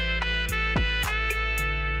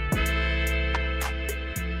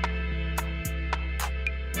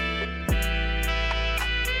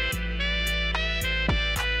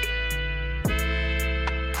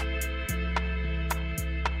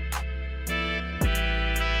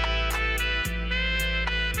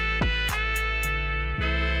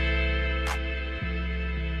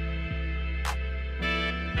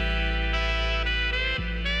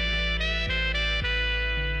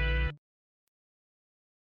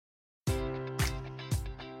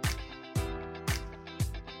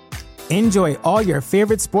 Enjoy all your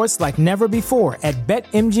favorite sports like never before at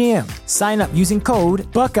BetMGM. Sign up using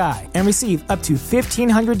code Buckeye and receive up to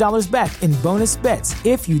 $1,500 back in bonus bets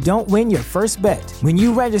if you don't win your first bet. When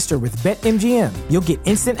you register with BetMGM, you'll get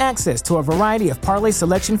instant access to a variety of parlay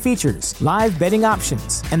selection features, live betting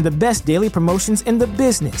options, and the best daily promotions in the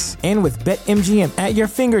business. And with BetMGM at your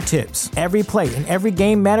fingertips, every play and every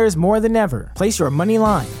game matters more than ever. Place your money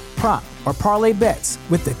line, prop, or parlay bets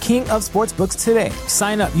with the king of sportsbooks today.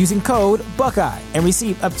 Sign up using code Buckeye and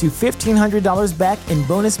receive up to $1,500 back in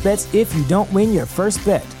bonus bets if you don't win your first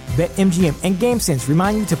bet. BetMGM and GameSense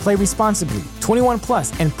remind you to play responsibly. 21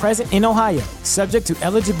 plus and present in Ohio, subject to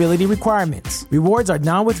eligibility requirements. Rewards are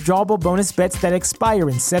non-withdrawable bonus bets that expire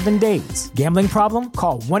in 7 days. Gambling problem?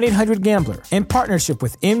 Call 1-800-GAMBLER. In partnership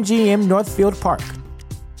with MGM Northfield Park.